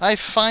 I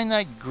find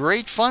that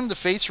great fun to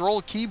face roll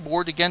a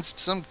keyboard against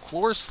some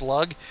chlor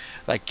slug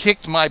that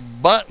kicked my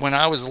butt when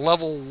I was a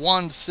level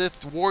 1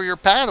 Sith Warrior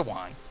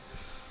Padawan.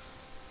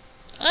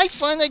 I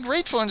find that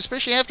great fun,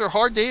 especially after a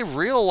hard day of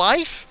real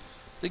life,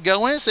 to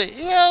go in and say,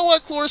 you know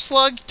what, chlor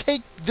slug,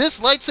 take this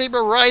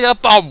lightsaber right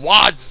up a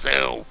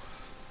wazoo.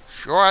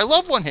 Sure, I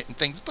love one-hitting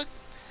things, but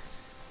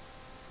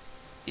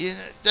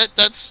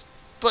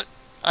but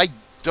I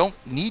don't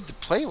need to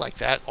play like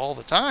that all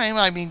the time.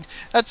 I mean,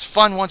 that's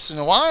fun once in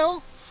a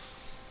while.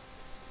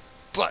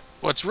 But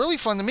what's really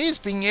fun to me is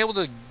being able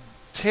to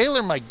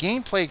tailor my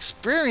gameplay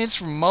experience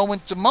from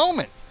moment to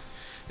moment.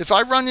 If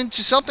I run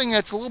into something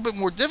that's a little bit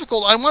more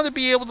difficult, I want to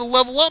be able to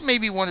level up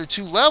maybe 1 or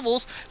 2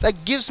 levels.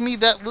 That gives me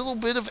that little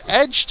bit of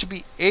edge to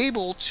be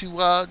able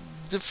to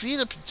defeat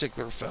a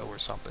particular foe or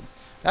something.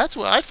 That's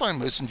what I find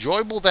most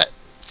enjoyable, that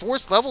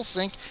forced level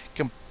sync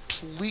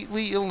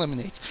completely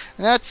eliminates.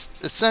 And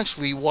that's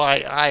essentially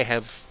why I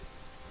have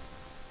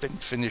been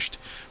finished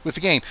with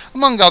the game,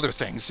 among other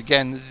things.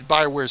 Again,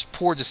 BioWare's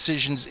poor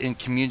decisions in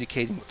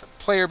communicating with the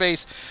player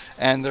base,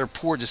 and their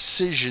poor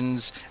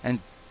decisions and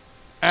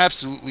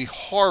absolutely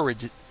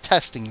horrid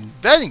testing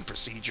and vetting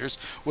procedures,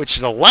 which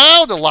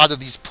allowed a lot of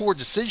these poor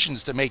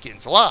decisions to make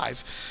it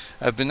live,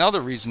 have been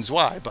other reasons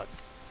why. But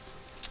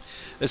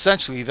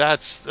essentially,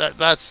 that's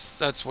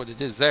what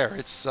it is there.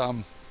 It's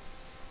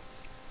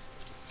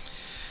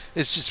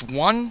just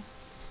one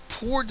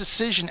poor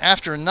decision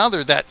after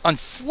another that,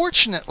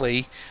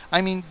 unfortunately,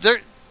 I mean,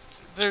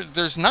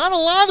 there's not a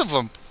lot of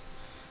them,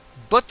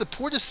 but the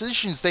poor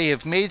decisions they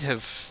have made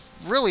have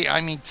really, I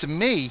mean, to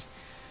me,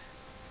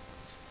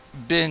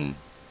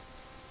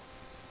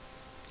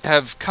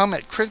 have come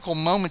at critical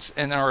moments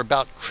and are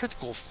about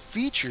critical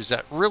features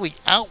that really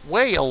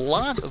outweigh a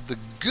lot of the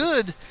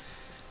good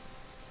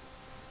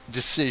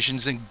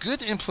decisions and good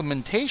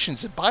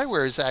implementations that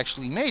BioWare has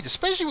actually made,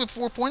 especially with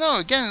 4.0.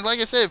 Again, like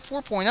I said,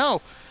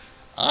 4.0,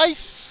 I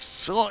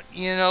thought,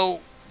 you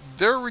know,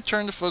 their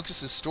return to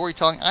focus is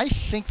storytelling. I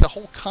think the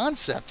whole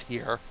concept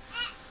here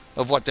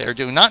of what they're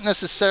doing, not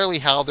necessarily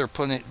how they're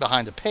putting it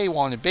behind a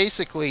paywall and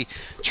basically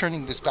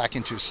turning this back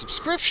into a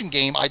subscription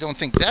game, I don't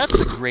think that's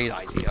a great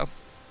idea.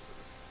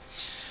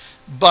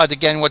 But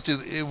again,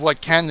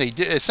 what can they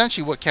do?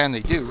 Essentially, what can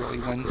they do, really,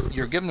 when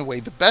you're giving away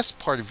the best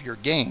part of your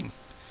game,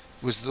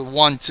 was the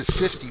 1 to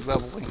 50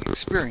 leveling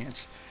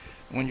experience.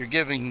 When you're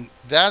giving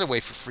that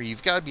away for free,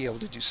 you've got to be able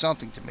to do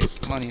something to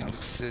make money on a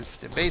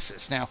consistent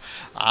basis. Now,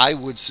 I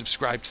would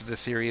subscribe to the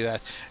theory that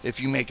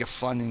if you make a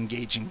fun,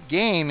 engaging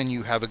game and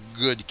you have a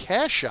good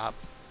cash shop,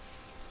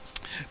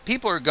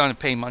 people are going to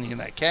pay money in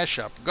that cash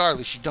shop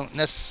regardless. You don't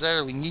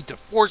necessarily need to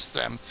force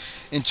them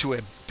into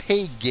a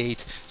pay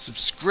gate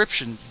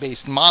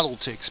subscription-based model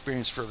to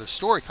experience further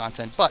story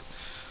content. But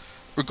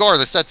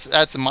regardless,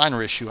 that's a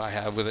minor issue I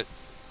have with it.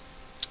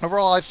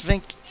 Overall, I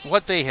think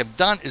what they have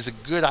done is a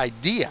good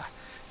idea.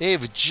 They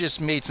have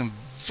just made some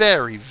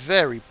very,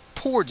 very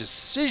poor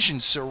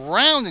decisions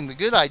surrounding the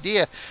good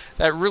idea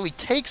that really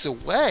takes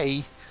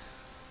away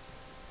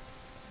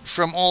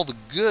from all the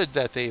good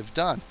that they have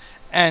done,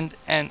 and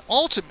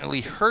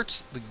ultimately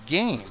hurts the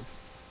game.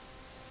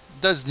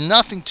 Does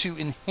nothing to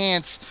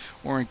enhance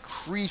or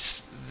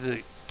increase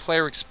the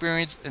player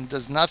experience, and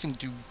does nothing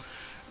to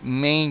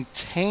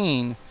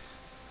maintain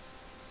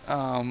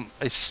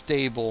a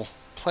stable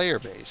player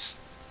base.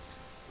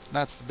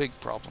 That's the big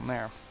problem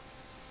there.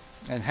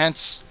 And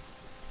hence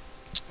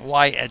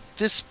why at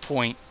this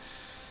point,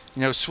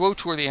 you know,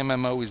 SWTOR the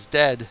MMO is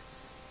dead,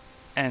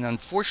 and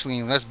unfortunately,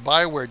 unless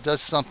BioWare does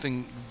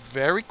something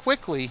very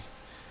quickly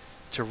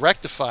to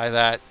rectify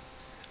that,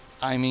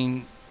 I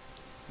mean,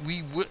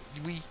 we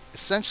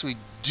essentially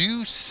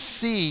do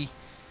see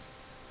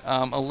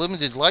a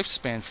limited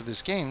lifespan for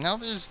this game. Now,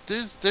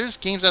 there's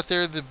games out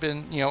there that have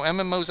been, you know,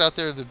 MMOs out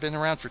there that have been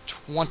around for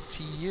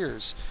 20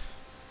 years.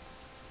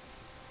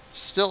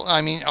 Still,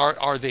 I mean,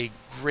 are they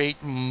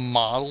great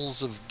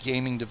models of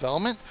gaming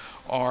development?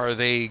 Are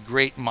they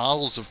great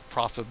models of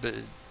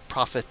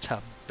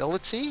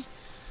profitability?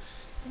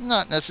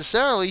 Not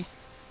necessarily.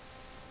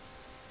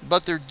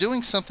 But they're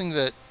doing something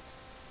that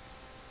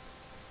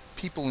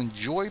people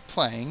enjoy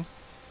playing.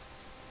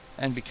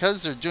 And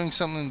because they're doing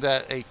something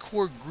that a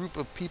core group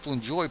of people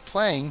enjoy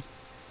playing,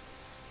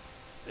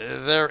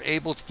 they're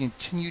able to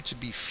continue to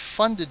be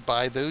funded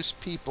by those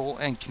people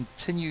and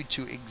continue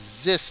to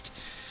exist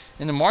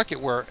in a market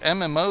where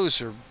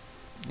MMOs are,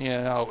 you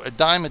know, a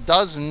dime a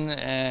dozen,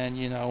 and,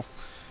 you know,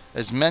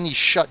 as many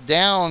shut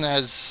down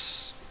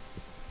as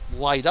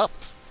light up,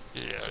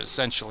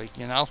 essentially,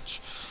 you know,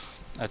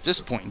 at this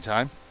point in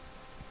time.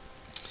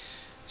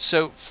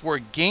 So for a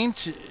game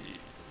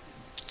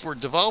for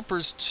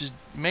developers to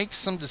make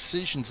some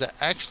decisions that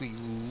actually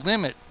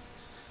limit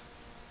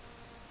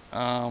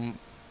how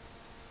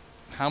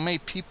many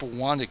people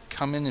want to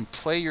come in and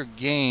play your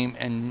game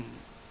and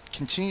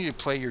continue to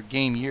play your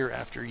game year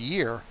after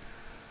year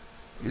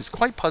is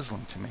quite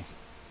puzzling to me.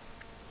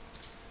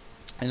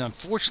 And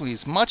unfortunately,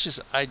 as much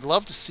as I'd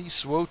love to see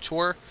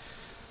SWTOR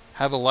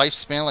have a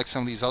lifespan like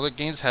some of these other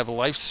games, have a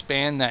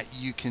lifespan that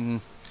you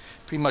can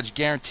pretty much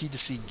guarantee to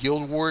see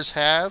Guild Wars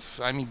have.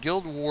 I mean,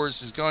 Guild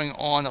Wars is going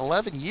on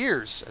 11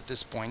 years at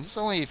this point. It's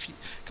only a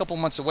couple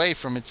months away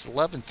from its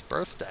 11th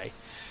birthday.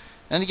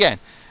 And again,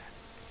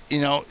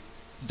 you know,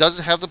 does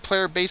it have the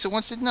player base it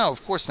wants to? No,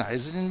 of course not.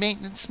 Is it in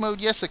maintenance mode?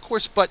 Yes, of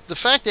course. But the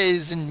fact that it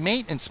is in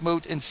maintenance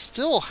mode and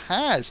still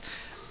has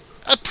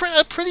a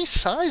pretty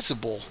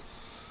sizable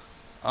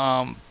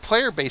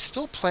player base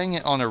still playing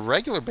it on a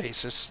regular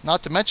basis,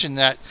 not to mention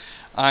that,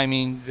 I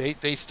mean,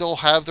 they still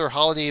have their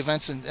holiday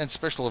events and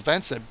special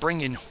events that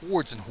bring in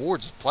hordes and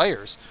hordes of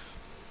players.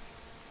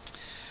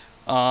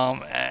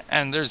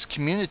 And there's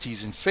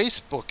communities in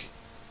Facebook.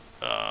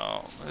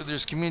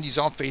 There's communities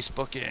on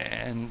Facebook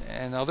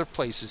and other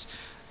places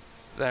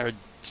that are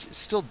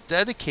still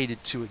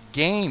dedicated to a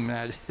game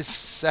that is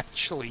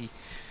essentially,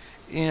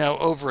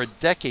 over a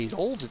decade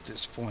old at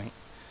this point.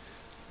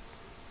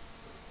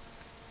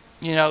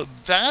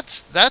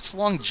 That's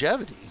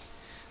longevity.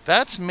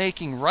 That's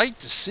making right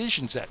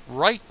decisions at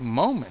right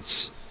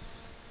moments.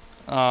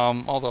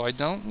 Although I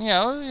don't,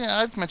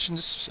 I've mentioned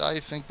this, I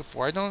think,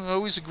 before. I don't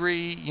always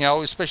agree,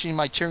 especially in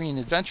my Tyrion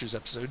Adventures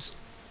episodes.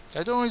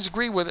 I don't always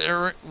agree with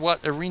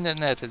what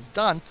ArenaNet has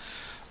done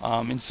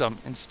in some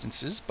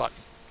instances, but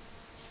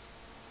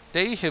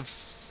they have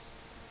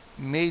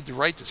made the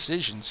right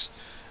decisions.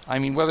 I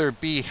mean, whether it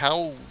be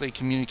how they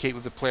communicate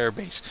with the player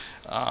base,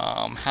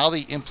 how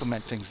they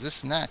implement things,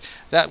 this and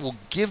that will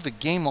give the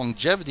game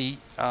longevity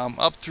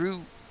up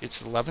through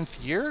its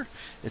 11th year,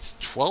 its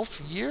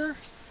 12th year.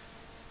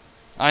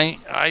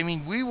 I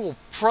mean, we will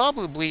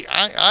probably,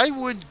 I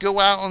would go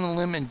out on a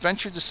limb and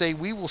venture to say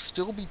we will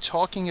still be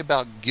talking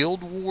about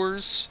Guild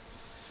Wars.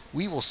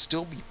 We will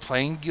still be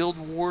playing Guild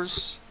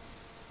Wars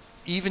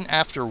even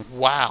after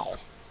WoW.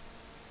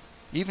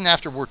 Even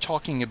after we're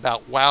talking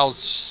about WoW's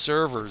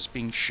servers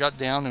being shut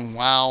down and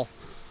WoW,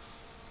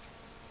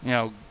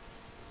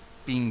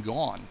 being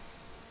gone.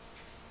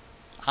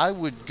 I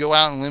would go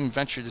out on a limb and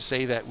venture to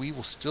say that we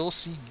will still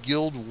see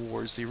Guild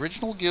Wars, the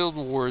original Guild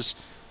Wars,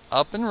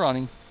 up and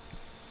running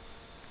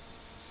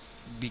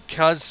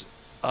because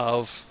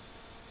of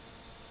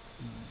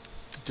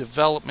the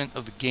development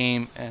of the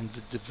game and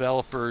the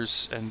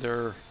developers and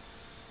their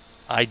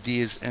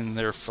ideas and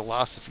their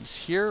philosophies.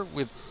 Here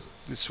with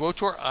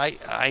SWTOR,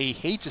 I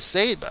hate to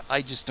say it, but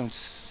I just don't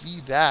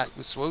see that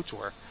with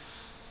SWTOR.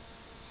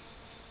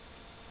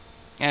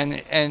 And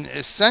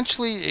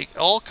essentially, it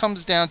all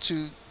comes down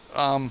to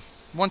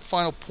one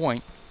final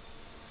point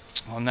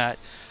on that.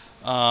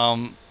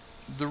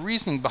 The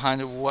reasoning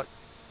behind it, what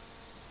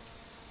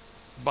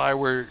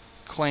BioWare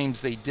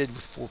claims they did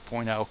with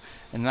 4.0,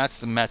 and that's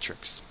the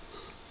metrics.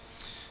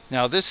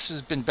 Now, this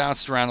has been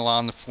bounced around a lot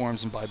on the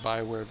forums and by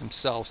BioWare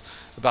themselves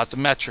about the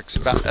metrics,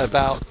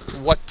 about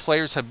what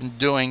players have been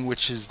doing,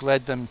 which has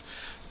led them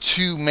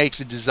to make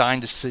the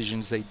design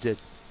decisions they did.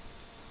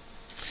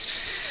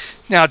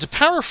 Now, to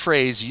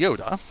paraphrase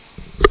Yoda,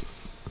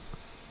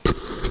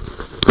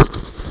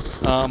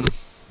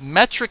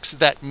 metrics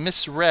that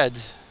misread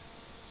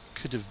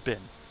could have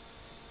been.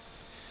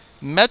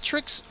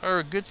 Metrics are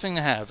a good thing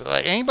to have.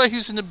 Like anybody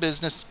who's in the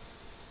business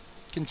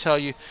can tell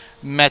you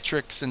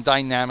metrics and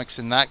dynamics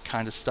and that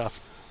kind of stuff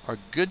are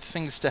good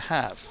things to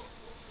have.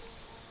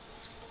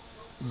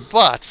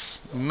 But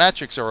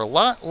metrics are a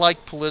lot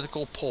like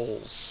political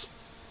polls.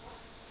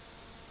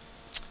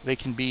 They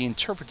can be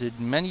interpreted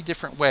in many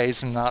different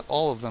ways, and not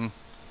all of them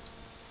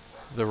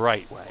the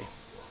right way.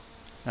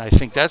 And I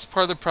think that's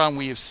part of the problem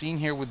we have seen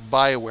here with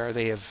BioWare.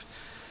 They have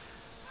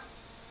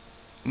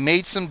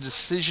made some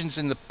decisions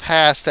in the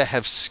past that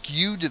have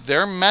skewed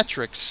their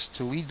metrics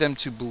to lead them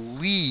to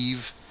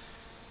believe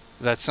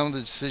that some of the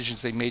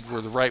decisions they made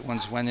were the right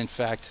ones when in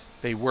fact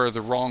they were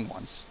the wrong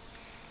ones.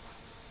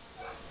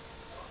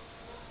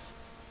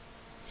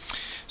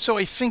 So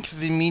I think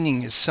the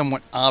meaning is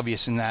somewhat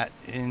obvious in that,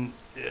 in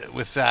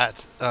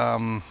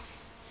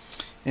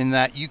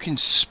that you can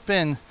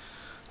spin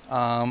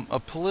a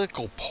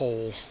political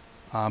poll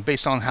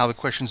based on how the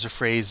questions are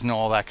phrased and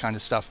all that kind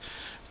of stuff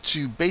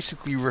to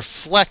basically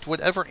reflect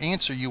whatever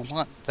answer you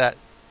want that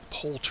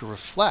poll to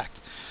reflect.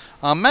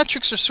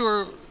 Metrics are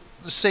sort of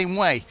the same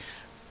way.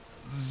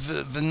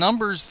 The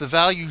numbers, the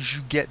values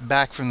you get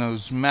back from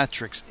those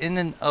metrics in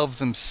and of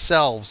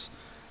themselves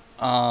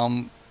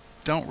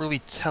don't really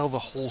tell the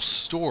whole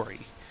story.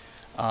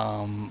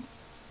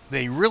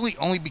 They really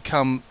only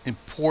become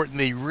important,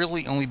 they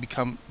really only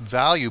become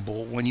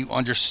valuable when you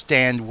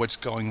understand what's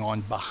going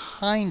on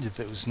behind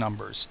those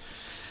numbers.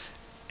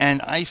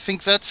 And I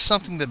think that's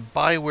something that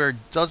BioWare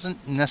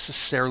doesn't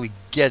necessarily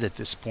get at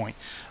this point.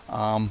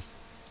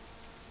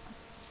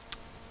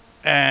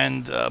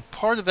 And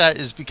part of that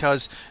is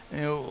because,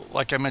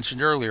 like I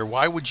mentioned earlier,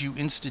 why would you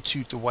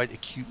institute the White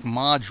Acute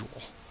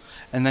module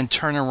and then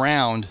turn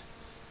around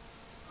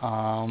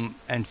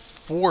and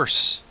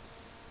force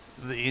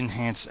the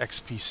enhanced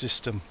XP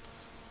system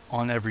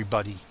on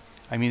everybody?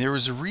 I mean, there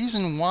was a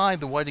reason why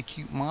the White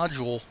Acute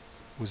module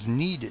was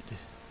needed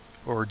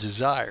or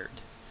desired.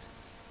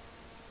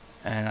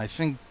 And I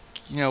think,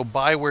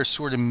 BioWare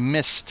sort of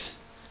missed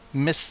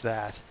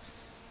that.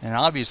 And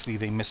obviously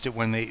they missed it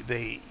when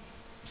they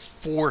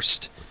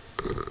forced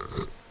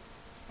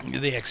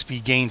the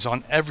XP gains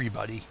on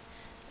everybody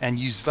and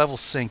used level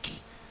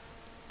sync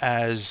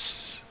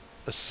as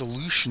a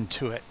solution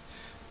to it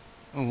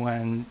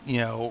when,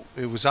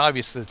 it was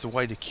obvious that the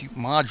White Acute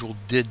module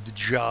did the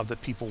job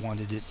that people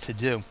wanted it to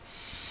do.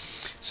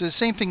 So the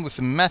same thing with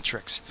the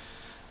metrics.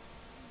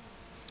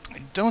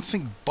 I don't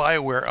think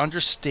BioWare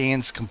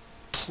understands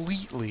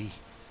completely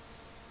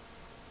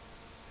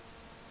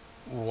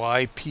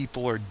why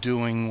people are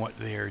doing what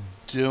they're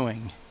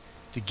doing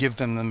to give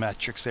them the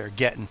metrics they're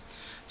getting.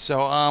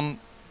 So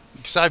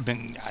because I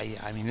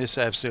mean, this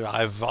episode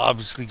I've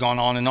obviously gone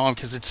on and on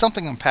because it's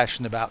something I'm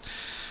passionate about.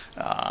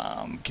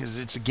 Because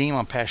it's a game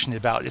I'm passionate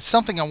about. It's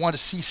something I want to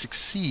see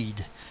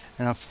succeed,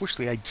 and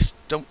unfortunately, I just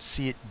don't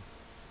see it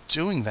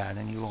doing that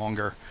any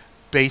longer,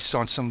 based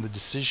on some of the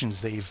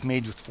decisions they've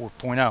made with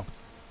 4.0.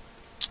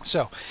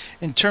 So,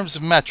 in terms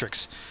of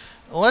metrics,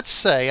 let's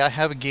say I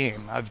have a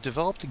game. I've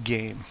developed a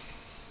game.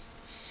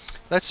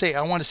 Let's say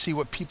I want to see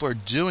what people are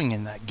doing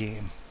in that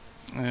game,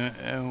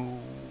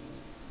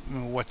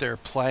 what they're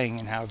playing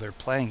and how they're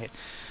playing it.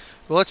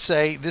 Well, let's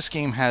say this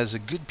game has a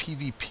good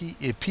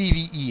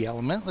PvE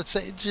element.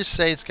 Just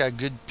say it's got a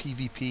good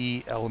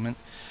PvP element,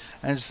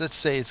 and let's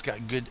say it's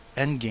got good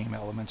endgame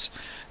elements.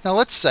 Now,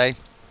 let's say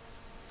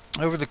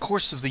over the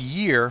course of the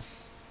year,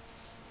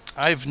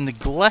 I've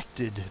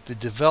neglected the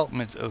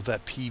development of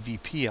that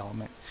PvP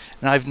element,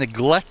 and I've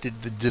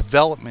neglected the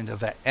development of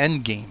that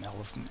endgame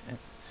element.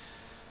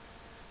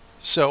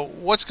 So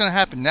what's going to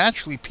happen?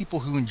 Naturally, people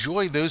who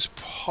enjoy those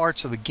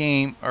parts of the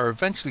game are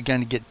eventually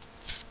going to get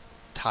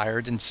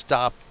tired and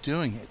stop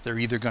doing it. They're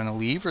either going to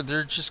leave or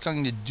they're just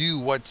going to do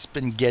what's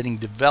been getting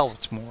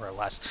developed, more or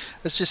less.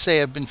 Let's just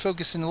say I've been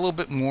focusing a little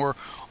bit more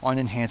on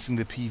enhancing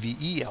the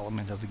PvE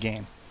element of the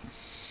game.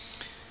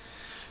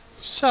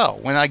 So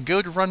when I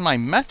go to run my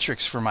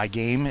metrics for my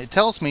game, it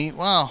tells me,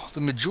 well,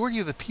 the majority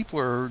of the people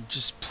are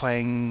just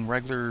playing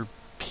regular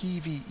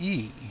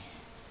PvE.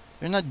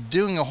 They're not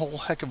doing a whole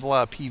heck of a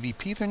lot of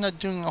PvP. They're not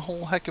doing a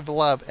whole heck of a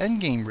lot of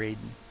endgame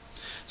raiding.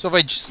 So if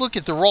I just look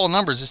at the raw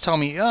numbers, it's telling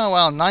me, oh,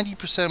 well,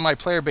 90% of my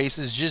player base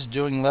is just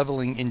doing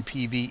leveling in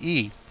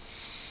PvE.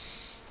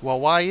 Well,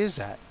 why is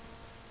that?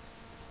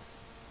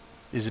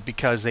 Is it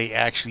because they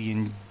actually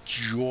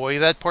enjoy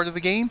that part of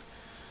the game?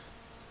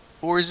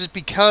 Or is it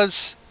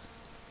because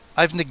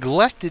I've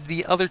neglected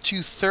the other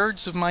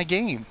 2/3 of my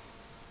game?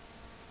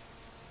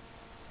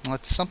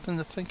 That's something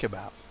to think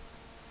about.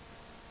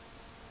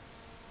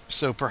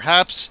 So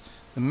perhaps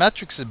the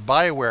metrics that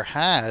BioWare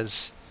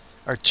has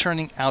are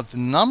turning out the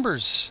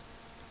numbers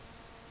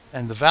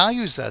and the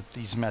values that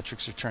these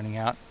metrics are turning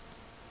out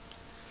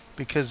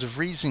because of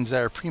reasons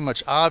that are pretty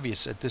much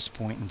obvious at this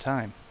point in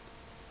time.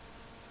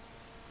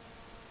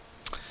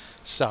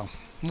 So,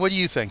 what do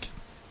you think?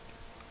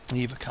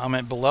 Leave a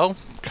comment below.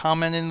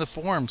 Comment in the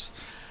forums.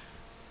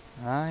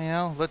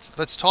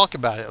 Let's talk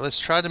about it. Let's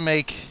try to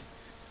make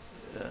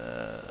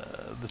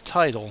the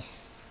title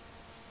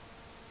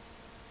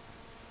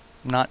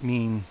not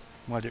mean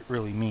what it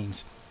really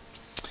means.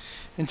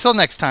 Until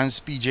next time, this is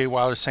BJ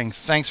Wilder saying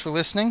thanks for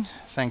listening,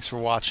 thanks for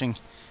watching,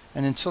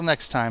 and until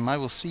next time, I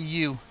will see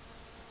you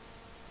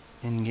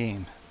in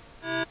game.